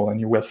on Google and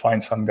you will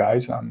find some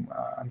guys, I'm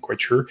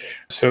quite sure.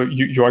 So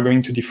you are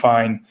going to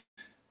define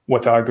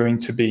what are going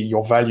to be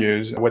your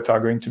values, what are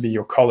going to be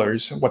your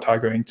colors, what are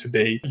going to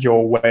be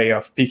your way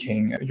of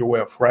picking, your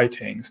way of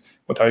writings,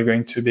 what are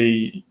going to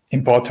be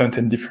important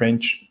and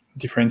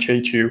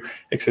differentiate you,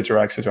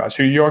 etc., etc.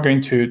 So you're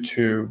going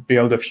to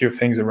build a few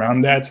things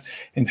around that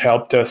and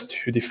helped us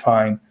to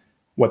define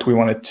what we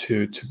want it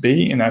to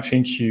be. And I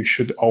think you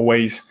should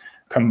always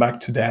come back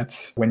to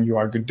that when you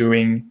are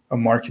doing a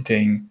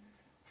marketing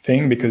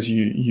thing, because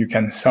you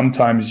can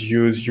sometimes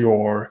use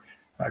your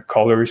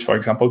colors, for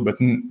example, but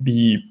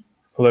be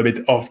a little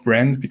bit off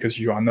brand because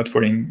you are not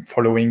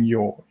following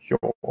your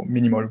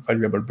minimal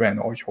valuable brand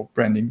or your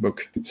branding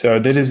book. So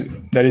that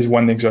is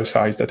one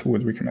exercise that we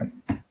would recommend.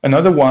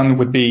 Another one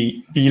would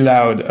be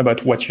loud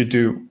about what you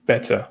do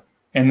better.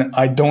 And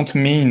I don't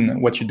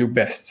mean what you do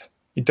best.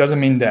 It doesn't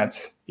mean that.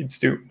 It's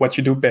what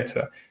you do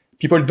better.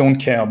 People don't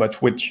care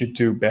about what you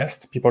do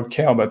best. People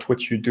care about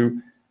what you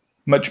do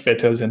much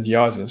better than the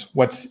others.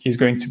 What is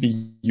going to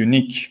be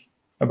unique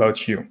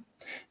about you.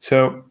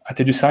 So at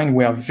Edusign,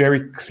 we are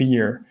very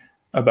clear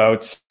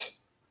about,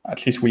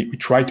 at least we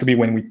try to be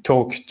when we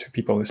talk to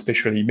people,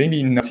 especially,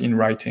 maybe not in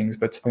writings,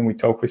 but when we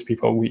talk with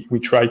people, we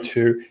try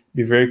to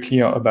be very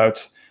clear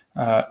about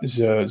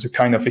the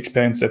kind of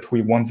experience that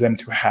we want them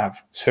to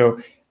have. So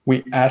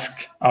we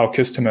ask our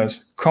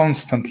customers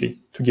constantly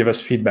to give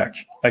us feedback,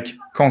 like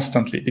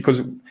constantly,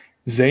 because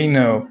they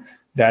know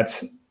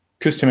that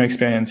customer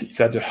experience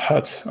is at the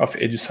heart of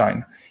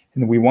Edusign.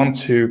 And we want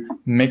to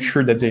make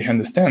sure that they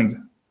understand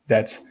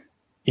that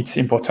it's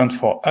important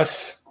for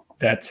us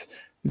that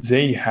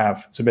they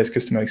have the best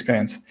customer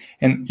experience.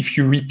 And if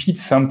you repeat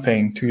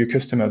something to your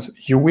customers,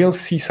 you will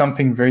see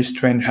something very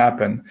strange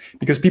happen,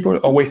 because people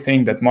always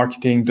think that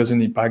marketing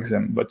doesn't impact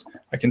them, but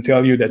I can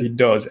tell you that it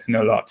does, and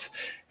a lot.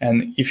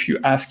 And if you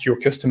ask your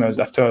customers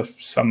after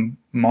some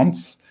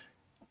months,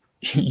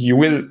 you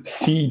will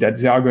see that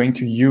they are going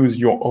to use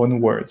your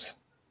own words.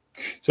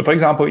 So for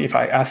example, if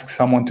I ask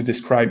someone to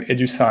describe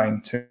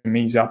Edusign to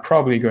me, they're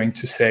probably going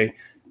to say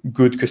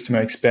good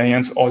customer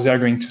experience, or they're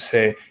going to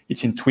say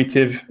it's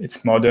intuitive,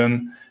 it's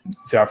modern,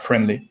 they are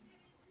friendly.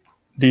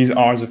 These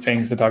are the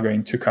things that are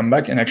going to come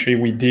back. And actually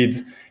we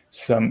did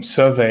some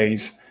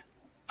surveys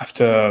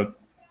after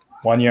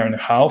 1.5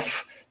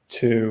 years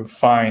to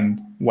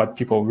find what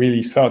people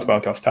really thought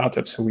about our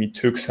startup. So we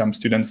took some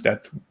students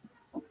that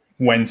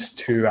went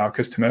to our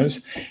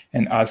customers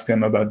and asked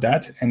them about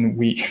that. And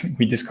we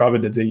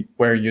discovered that they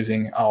were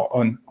using our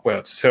own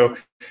words. So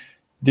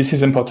this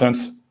is important.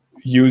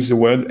 Use the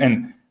word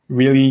and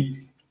really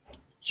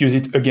use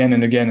it again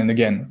and again and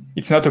again.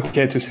 It's not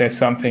okay to say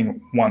something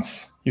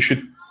once. You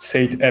should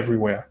say it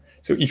everywhere.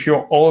 So if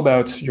you're all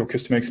about your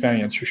customer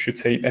experience, you should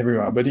say it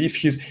everywhere. But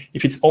if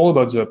it's all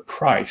about the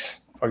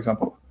price, for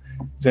example,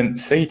 then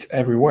say it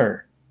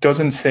everywhere.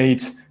 Doesn't say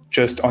it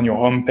just on your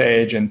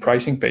homepage and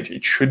pricing page.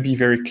 It should be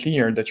very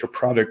clear that your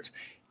product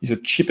is the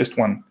cheapest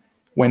one.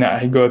 When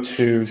I go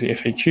to the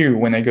FAQ,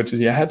 when I go to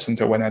the Help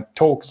Center, when I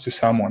talk to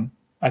someone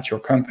at your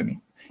company,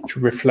 it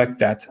should reflect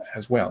that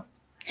as well.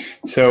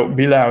 So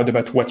be loud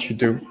about what you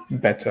do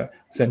better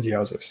than the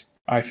others.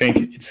 I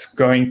think it's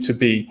going to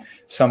be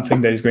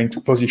something that is going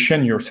to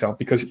position yourself,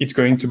 because it's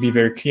going to be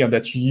very clear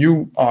that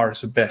you are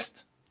the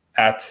best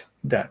at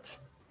that.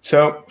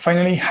 So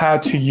finally, how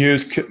to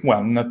use,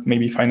 well, not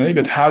maybe finally,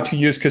 but how to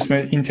use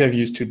customer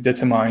interviews to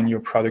determine your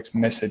product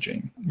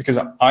messaging. Because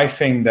I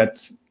think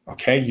that,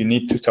 okay, you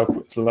need to talk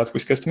a lot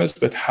with customers,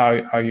 but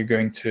how are you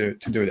going to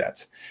do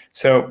that?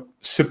 So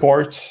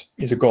support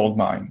is a gold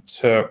mine.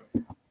 So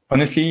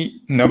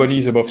honestly, nobody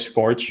is above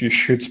support. You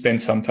should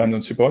spend some time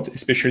on support,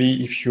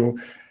 especially if you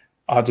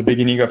are at the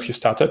beginning of your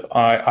startup.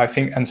 I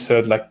think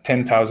answered like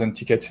 10,000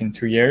 tickets in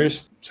 2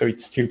 years. So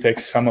it still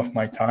takes some of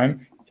my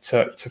time. It's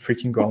a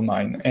freaking gold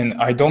mine. And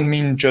I don't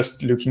mean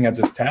just looking at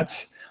the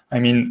stats. I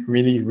mean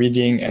really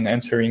reading and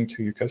answering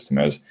to your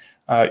customers.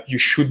 You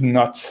should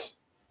not,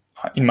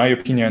 in my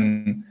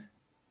opinion,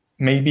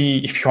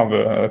 maybe if you have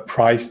a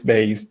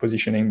price-based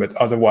positioning, but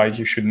otherwise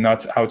you should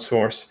not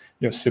outsource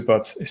your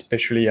support,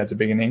 especially at the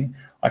beginning.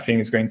 I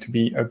think it's going to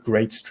be a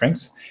great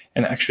strength.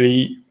 And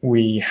actually,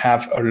 we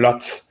have a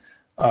lot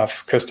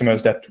of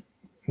customers that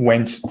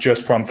went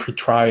just from free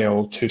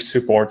trial to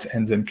support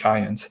and then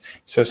clients.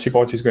 So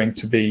support is going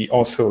to be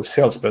also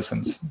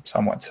salespersons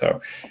somewhat.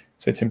 So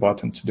it's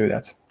important to do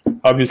that.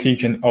 Obviously, you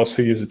can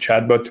also use a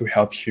chatbot to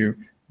help you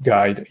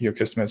guide your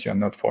customers. You're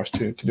not forced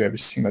to do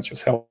everything by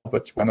yourself,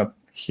 but we're not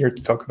here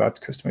to talk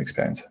about customer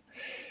experience.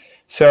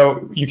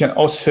 So you can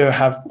also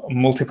have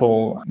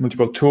multiple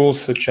tools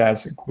such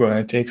as Google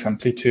Analytics,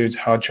 Amplitude,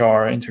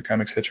 Hotjar,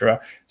 Intercom, etc.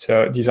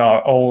 So these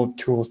are all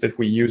tools that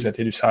we use at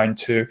Edusign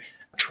to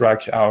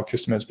track our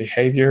customers'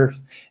 behavior.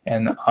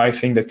 And I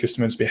think that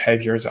customers'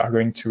 behaviors are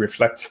going to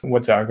reflect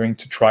what they are going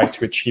to try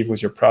to achieve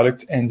with your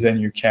product. And then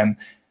you can,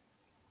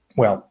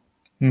 well,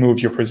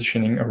 move your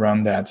positioning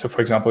around that. So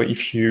for example,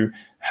 if you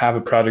have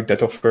a product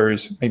that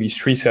offers maybe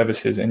 3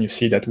 services and you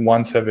see that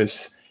one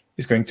service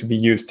is going to be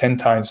used 10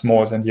 times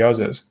more than the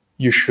others,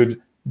 you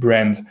should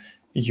brand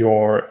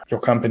your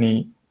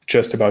company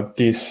just about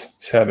this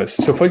service.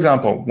 So for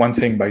example, one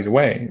thing, by the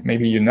way,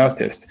 maybe you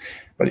noticed,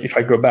 but if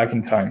I go back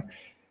in time,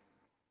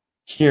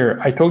 here,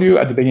 I told you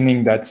at the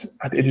beginning that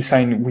at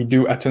Edusign, we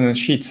do attendance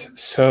sheets,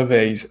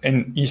 surveys,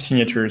 and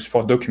e-signatures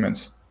for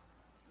documents.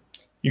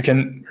 You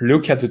can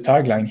look at the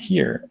tagline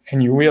here,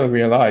 and you will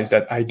realize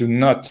that I do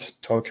not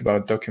talk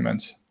about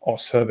documents or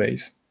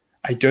surveys.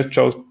 I just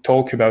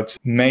talk about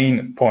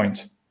main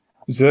points,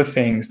 the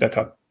things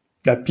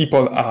that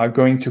people are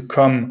going to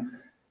come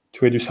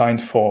to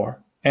Edusign for,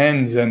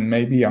 and then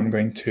maybe I'm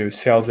going to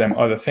sell them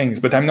other things.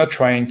 But I'm not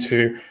trying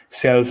to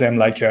sell them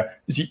like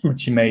the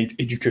ultimate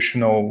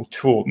educational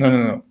tool. No,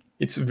 no, no.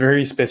 It's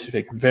very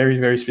specific, very,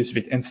 very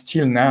specific. And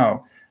still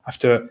now,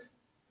 after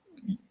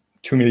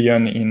 2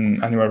 million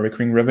in annual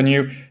recurring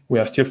revenue, we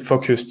are still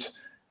focused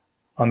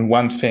on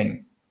one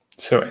thing.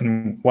 So,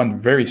 in one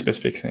very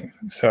specific thing.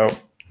 So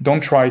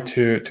don't try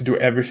to do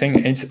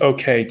everything. It's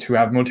okay to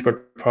have multiple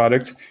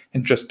products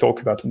and just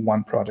talk about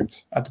one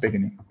product at the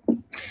beginning.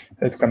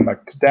 Let's come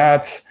back to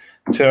that.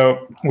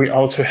 So we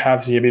also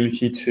have the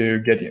ability to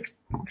get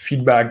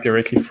feedback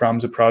directly from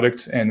the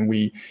product, and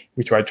we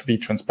try to be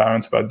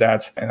transparent about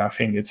that. And I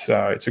think it's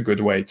a good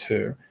way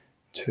to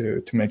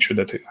make sure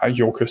that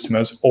your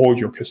customers, all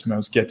your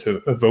customers, get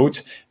a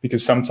vote,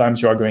 because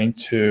sometimes you are going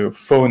to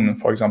phone,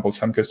 for example,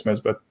 some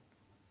customers, but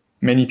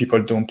many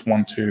people don't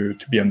want to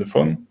be on the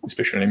phone,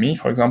 especially me,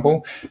 for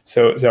example.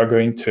 So they are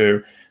going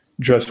to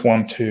just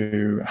want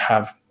to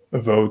have a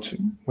vote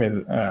with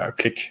a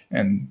click,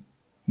 and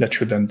that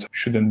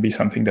shouldn't be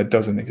something that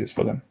doesn't exist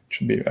for them. It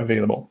should be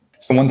available.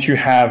 So once you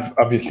have,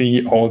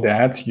 obviously, all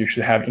that, you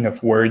should have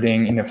enough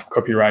wording, enough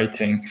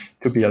copywriting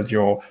to build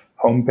your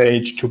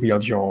homepage, to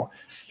build your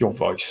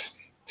voice.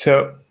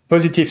 So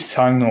positive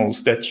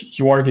signals that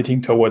you are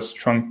getting towards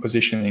strong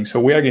positioning. So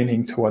we are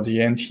getting towards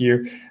the end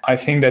here. I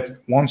think that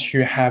once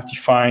you have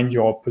defined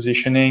your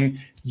positioning,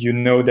 you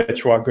know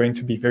that you are going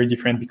to be very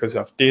different because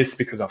of this,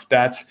 because of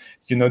that.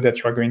 You know that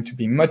you are going to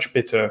be much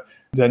better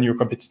than your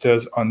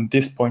competitors on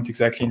this point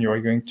exactly, and you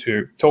are going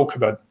to talk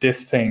about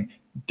this thing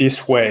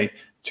this way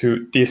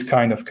to this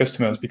kind of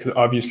customers, because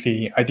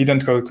obviously I didn't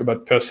talk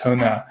about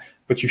persona,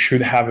 but you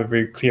should have a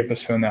very clear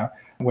persona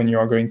when you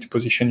are going to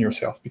position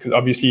yourself. Because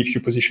obviously if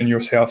you position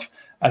yourself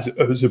as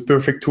a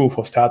perfect tool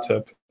for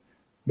startup,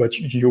 but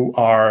you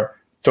are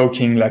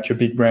talking like a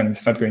big brand,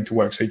 it's not going to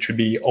work. So it should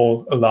be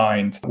all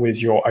aligned with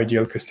your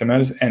ideal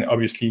customers, and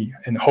obviously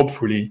and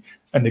hopefully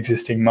an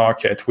existing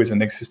market with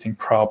an existing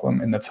problem.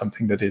 And that's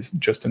something that is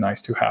just a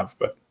nice to have,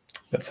 but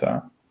that's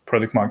a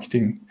product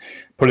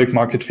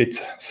market fit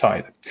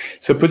side.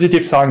 So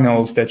positive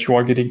signals that you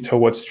are getting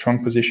towards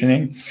strong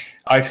positioning.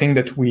 I think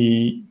that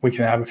we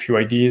can have a few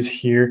ideas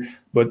here,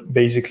 but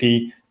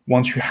basically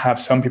once you have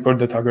some people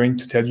that are going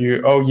to tell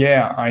you, oh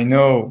yeah, I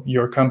know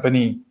your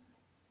company,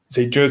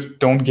 they just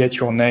don't get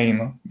your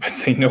name, but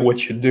they know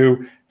what you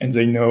do, and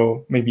they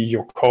know maybe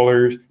your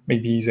colors,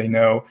 maybe they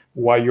know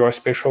why you are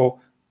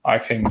special. I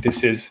think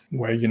this is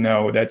where you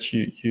know that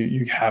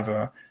you have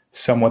a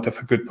somewhat of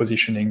a good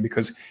positioning,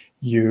 because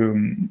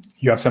you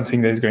have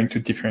something that is going to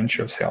differentiate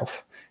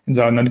yourself. And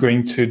they are not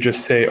going to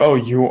just say, oh,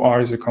 you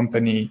are the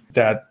company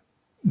that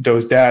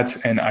does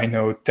that, and I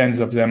know tens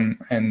of them,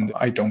 and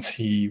I don't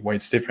see why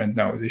it's different.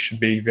 No, they should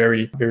be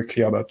very, very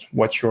clear about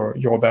what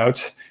you're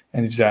about.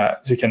 And if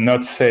they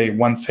cannot say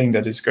one thing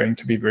that is going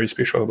to be very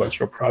special about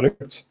your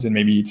product, then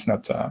maybe it's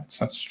not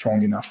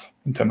strong enough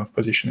in terms of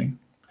positioning.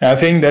 And I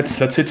think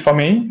that's it for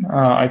me.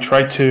 I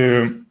tried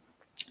to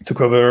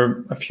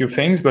cover a few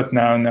things, but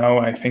now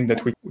I think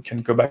that we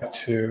can go back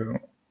to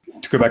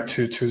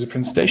the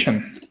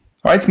presentation.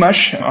 All right,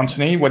 Smash,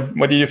 Anthony, what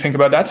did you think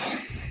about that?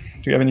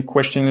 Do you have any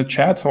question in the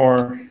chat,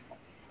 or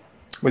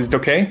was it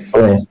okay?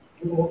 Yes,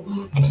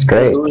 it's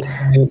great.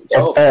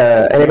 If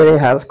anybody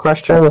has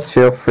questions,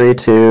 feel free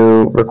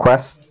to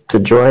request to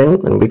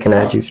join, and we can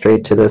add you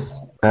straight to this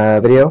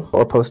video,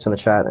 or post in the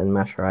chat, and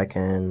Mesh or I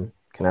can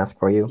ask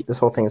for you. This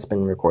whole thing has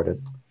been recorded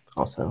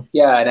also.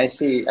 Yeah, and I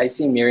see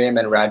Miriam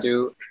and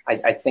Radu.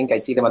 I think I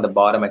see them on the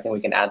bottom. I think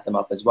we can add them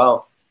up as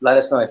well. Let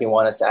us know if you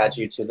want us to add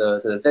you to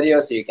the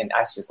video so you can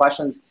ask your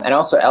questions. And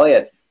also,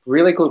 Elliot,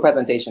 really cool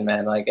presentation,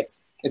 man. Like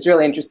it's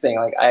really interesting.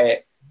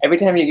 Like every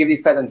time you give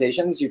these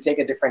presentations, you take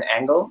a different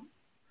angle.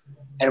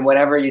 And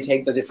whenever you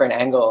take the different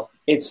angle,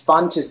 it's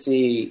fun to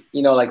see,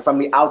 you know, like from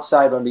the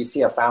outside, when we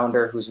see a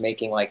founder who's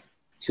making like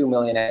 2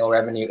 million annual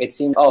revenue, it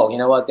seems, oh, you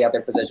know what, they have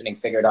their positioning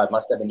figured out,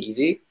 must have been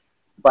easy.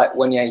 But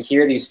when you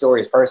hear these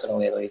stories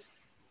personally, at least,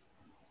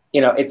 you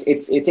know,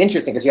 it's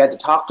interesting because you had to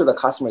talk to the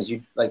customers.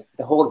 You like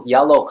the whole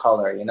yellow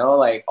color, you know,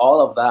 like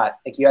all of that.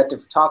 Like you had to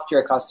talk to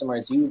your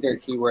customers, use their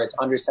keywords,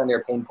 understand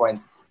their pain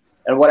points.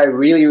 And what I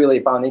really, really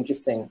found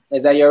interesting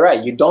is that you're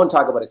right. You don't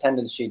talk about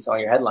attendance sheets on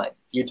your headline.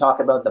 You talk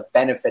about the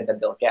benefit that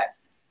they'll get.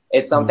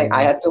 It's something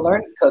I had to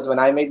learn, because when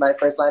I made my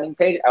first landing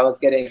page, I was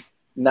getting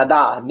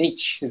nada,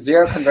 niche,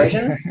 0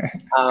 conversions,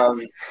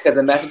 because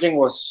the messaging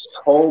was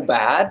so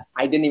bad.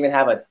 I didn't even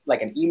have an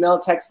email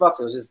text box.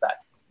 It was just bad.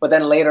 But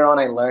then later on,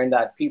 I learned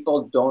that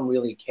people don't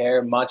really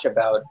care much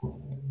about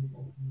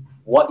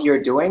what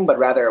you're doing, but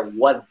rather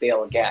what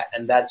they'll get.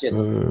 And that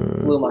just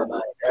blew my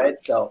mind,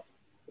 right? So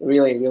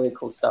really, really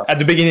cool stuff. At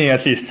the beginning,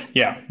 at least.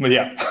 Yeah, but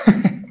yeah.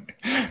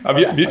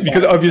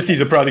 Because obviously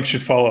the product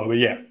should follow, but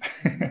yeah.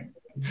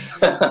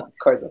 Of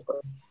course.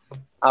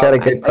 Got a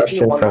good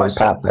question from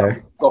Pat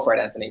there. Go for it,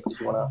 Anthony. Did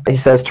you want to? He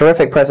says,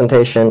 terrific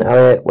presentation.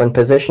 Elliot, when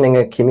positioning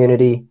a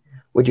community,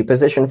 would you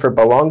position for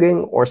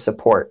belonging or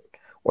support?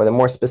 or the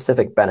more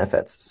specific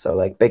benefits? So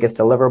like biggest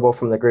deliverable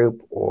from the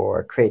group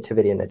or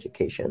creativity and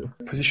education?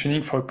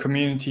 Positioning for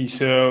community.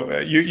 So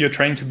you're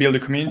trying to build a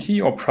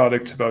community or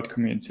product about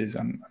communities?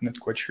 I'm not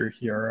quite sure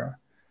here.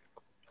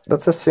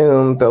 Let's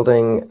assume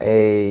building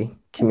a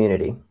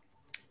community.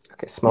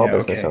 Okay, small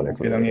business owner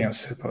community.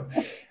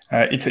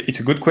 It's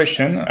a good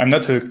question. I'm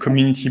not a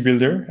community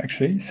builder,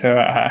 actually, so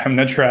I'm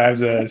not sure I have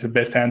the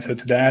best answer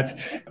to that.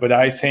 But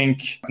I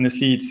think,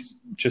 honestly, it's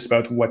just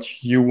about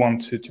what you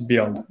want to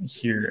build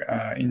here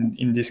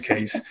in this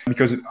case.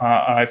 Because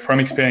from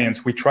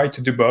experience, we try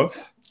to do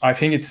both. I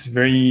think it's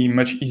very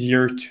much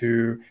easier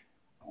to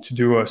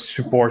do a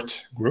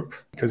support group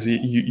because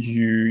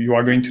you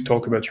are going to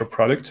talk about your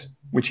product,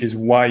 which is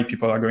why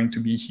people are going to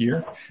be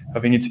here. I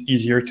think it's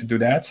easier to do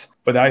that.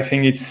 But I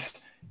think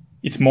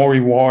it's more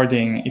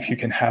rewarding if you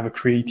can have a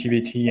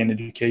creativity and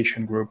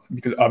education group,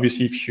 because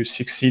obviously if you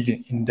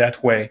succeed in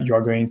that way, you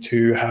are going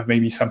to have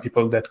maybe some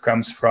people that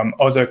comes from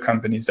other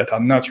companies that are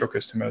not your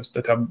customers,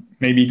 that are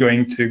maybe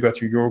going to go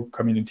to your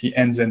community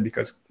and then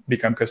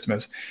become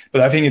customers.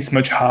 But I think it's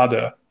much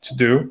harder to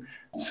do.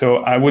 So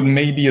I would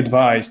maybe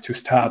advise to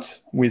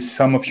start with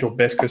some of your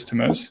best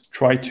customers,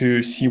 try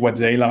to see what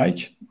they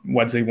like,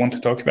 what they want to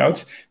talk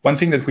about. One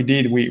thing that we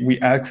did, we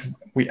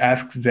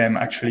asked them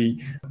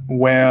actually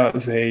where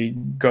they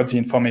got the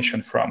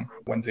information from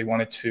when they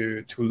wanted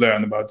to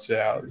learn about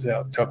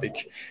their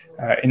topic.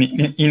 And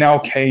in our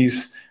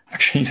case,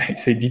 actually,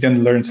 they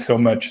didn't learn so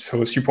much.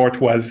 So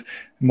support was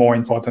more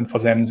important for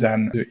them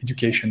than the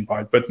education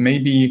part. But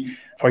maybe,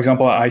 for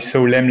example, I saw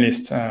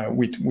Lemlist,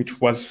 which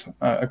was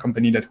a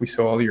company that we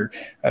saw earlier.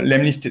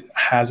 Lemlist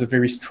has a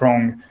very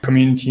strong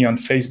community on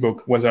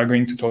Facebook where they're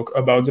going to talk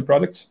about the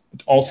product,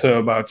 but also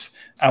about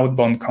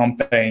outbound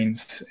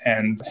campaigns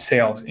and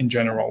sales in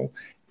general,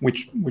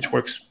 which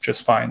works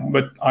just fine.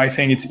 But I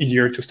think it's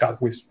easier to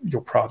start with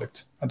your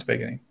product at the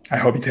beginning. I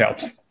hope it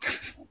helps.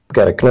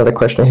 Got another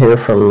question here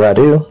from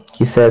Radu.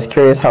 He says,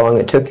 curious how long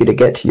it took you to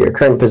get to your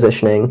current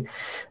positioning,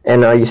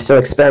 and are you still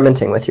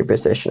experimenting with your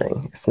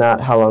positioning? If not,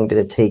 how long did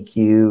it take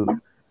you?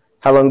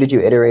 How long did you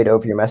iterate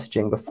over your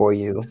messaging before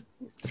you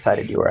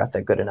decided you were at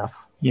that good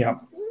enough? Yeah.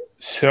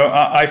 So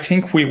I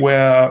think we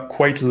were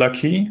quite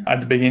lucky at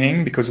the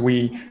beginning because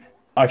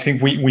I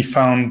think we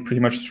found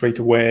pretty much straight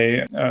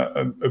away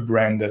a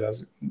brand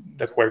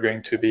that we're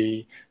going to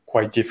be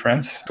quite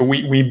different. So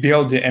we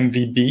built the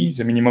MVB,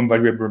 the minimum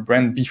valuable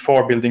brand,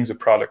 before building the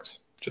product,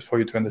 just for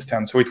you to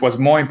understand. So it was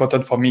more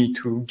important for me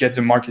to get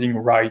the marketing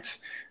right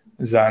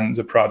than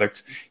the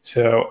product.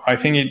 So I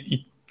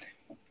think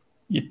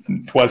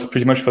it was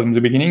pretty much from the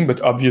beginning,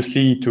 but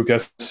obviously it took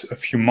us a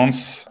few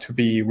months to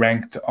be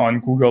ranked on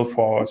Google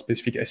for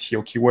specific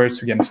SEO keywords,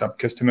 to get some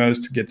customers,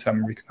 to get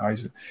some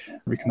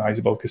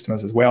recognizable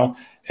customers as well.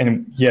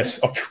 And yes,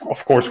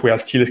 of course, we are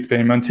still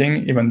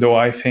experimenting, even though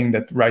I think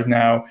that right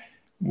now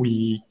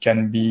we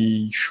can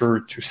be sure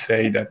to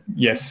say that,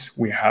 yes,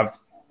 we have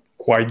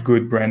quite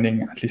good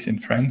branding, at least in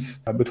France,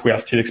 but we are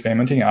still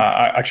experimenting.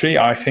 I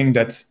think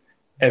that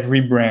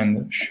every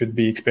brand should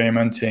be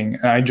experimenting.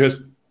 And I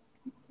just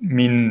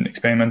mean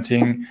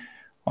experimenting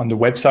on the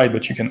website,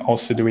 but you can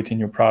also do it in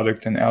your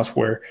product and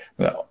elsewhere.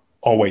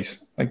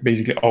 Always, like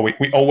basically always.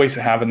 We always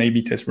have an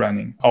A/B test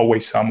running,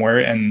 always somewhere,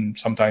 and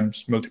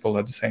sometimes multiple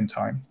at the same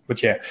time.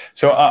 But yeah,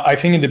 so I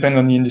think it depends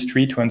on the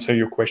industry. To answer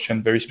your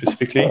question very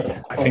specifically,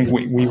 I think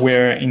we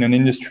were in an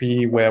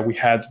industry where we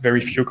had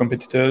very few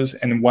competitors,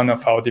 and one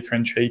of our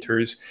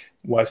differentiators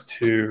was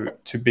to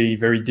be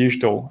very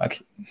digital,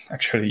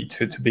 actually,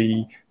 to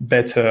be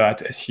better at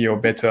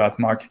SEO, better at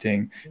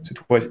marketing. So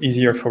it was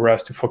easier for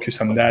us to focus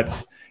on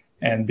that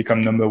and become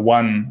number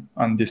one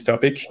on this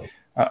topic.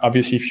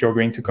 Obviously, if you're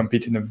going to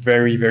compete in a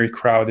very, very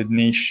crowded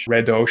niche,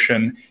 red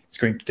ocean, it's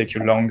going to take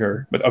you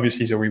longer. But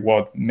obviously, the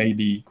reward may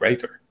be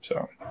greater.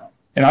 So,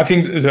 and I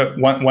think the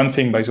one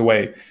thing, by the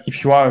way,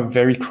 if you are a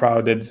very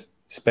crowded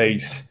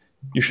space,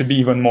 you should be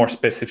even more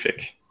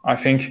specific. I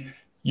think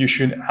you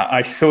should.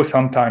 I saw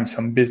sometimes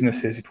some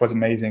businesses. It was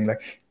amazing.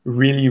 Like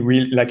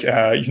really, like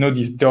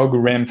this dog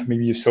ramp.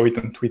 Maybe you saw it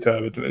on Twitter.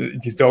 But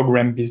this dog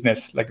ramp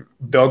business, like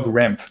dog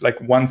ramp,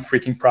 like one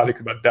freaking product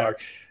about dog,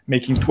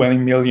 making 20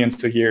 million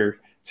a year.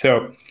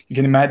 So you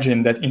can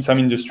imagine that in some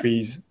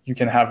industries, you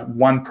can have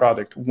one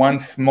product, one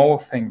small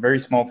thing, very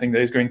small thing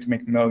that is going to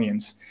make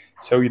millions.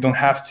 So you don't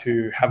have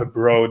to have a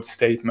broad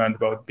statement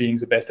about being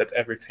the best at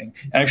everything.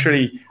 And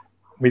actually,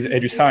 with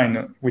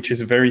Edusign, which is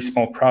a very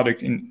small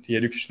product in the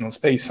educational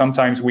space,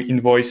 sometimes we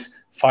invoice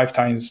 5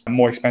 times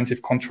more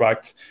expensive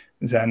contract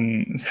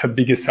than the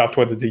biggest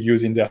software that they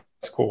use in their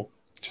school.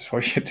 Just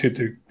for you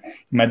to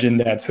imagine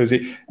that. So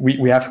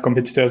we have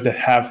competitors that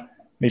have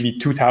maybe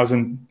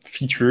 2,000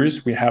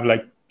 features. We have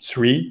like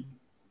 3,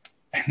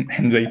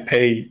 and they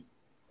pay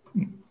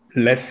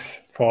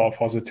less for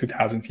the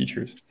 2,000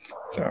 features.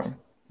 So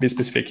be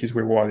specific is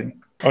rewarding.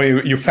 Oh,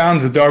 you found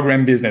the dog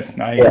ramp business.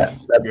 Nice.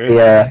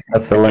 Yeah,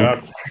 that's the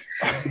link.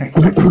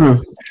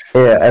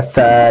 Yeah,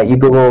 if you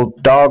Google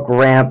dog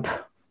ramp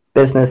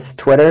business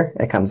Twitter,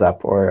 it comes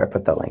up, or I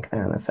put the link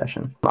there in the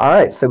session. All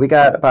right, so we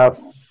got about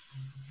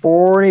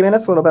 40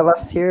 minutes, a little bit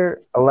less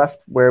here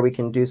left where we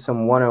can do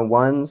some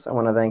one-on-ones. I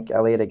want to thank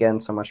Elliot again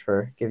so much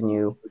for giving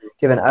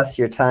us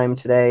your time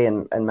today,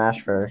 and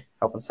Mash for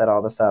helping set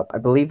all this up. I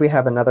believe we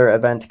have another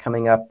event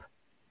coming up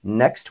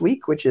next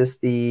week, which is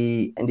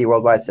the Indie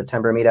Worldwide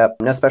September meetup.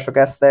 No special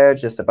guests there,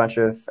 just a bunch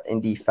of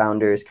indie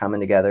founders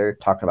coming together,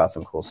 talking about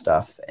some cool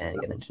stuff and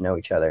getting to know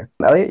each other.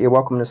 Elliot, you're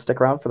welcome to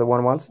stick around for the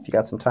one-on-ones if you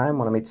got some time,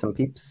 want to meet some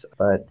peeps.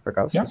 But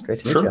regardless, it's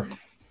great to meet you.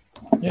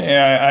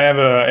 Yeah,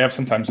 I have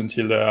some time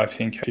until I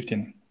think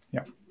 15.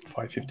 Yeah,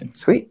 5:15.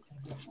 Sweet.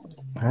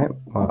 All right.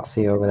 Well, I'll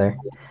see you over there.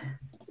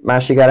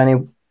 Mash, you got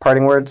any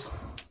parting words?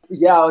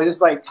 Yeah, I was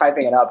just like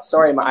typing it up.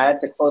 Sorry, I had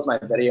to close my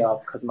video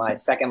off because my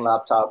second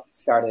laptop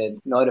started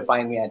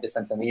notifying me. I had to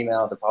send some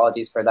emails.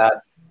 Apologies for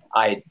that.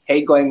 I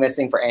hate going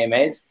missing for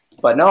AMAs.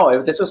 But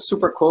no, this was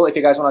super cool. If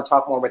you guys want to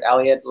talk more with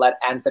Elliot, let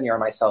Anthony or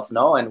myself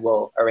know and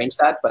we'll arrange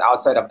that. But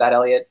outside of that,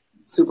 Elliot,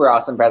 super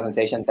awesome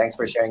presentation. Thanks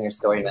for sharing your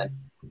story, man.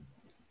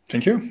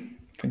 Thank you.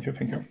 Thank you.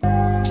 Thank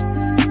you.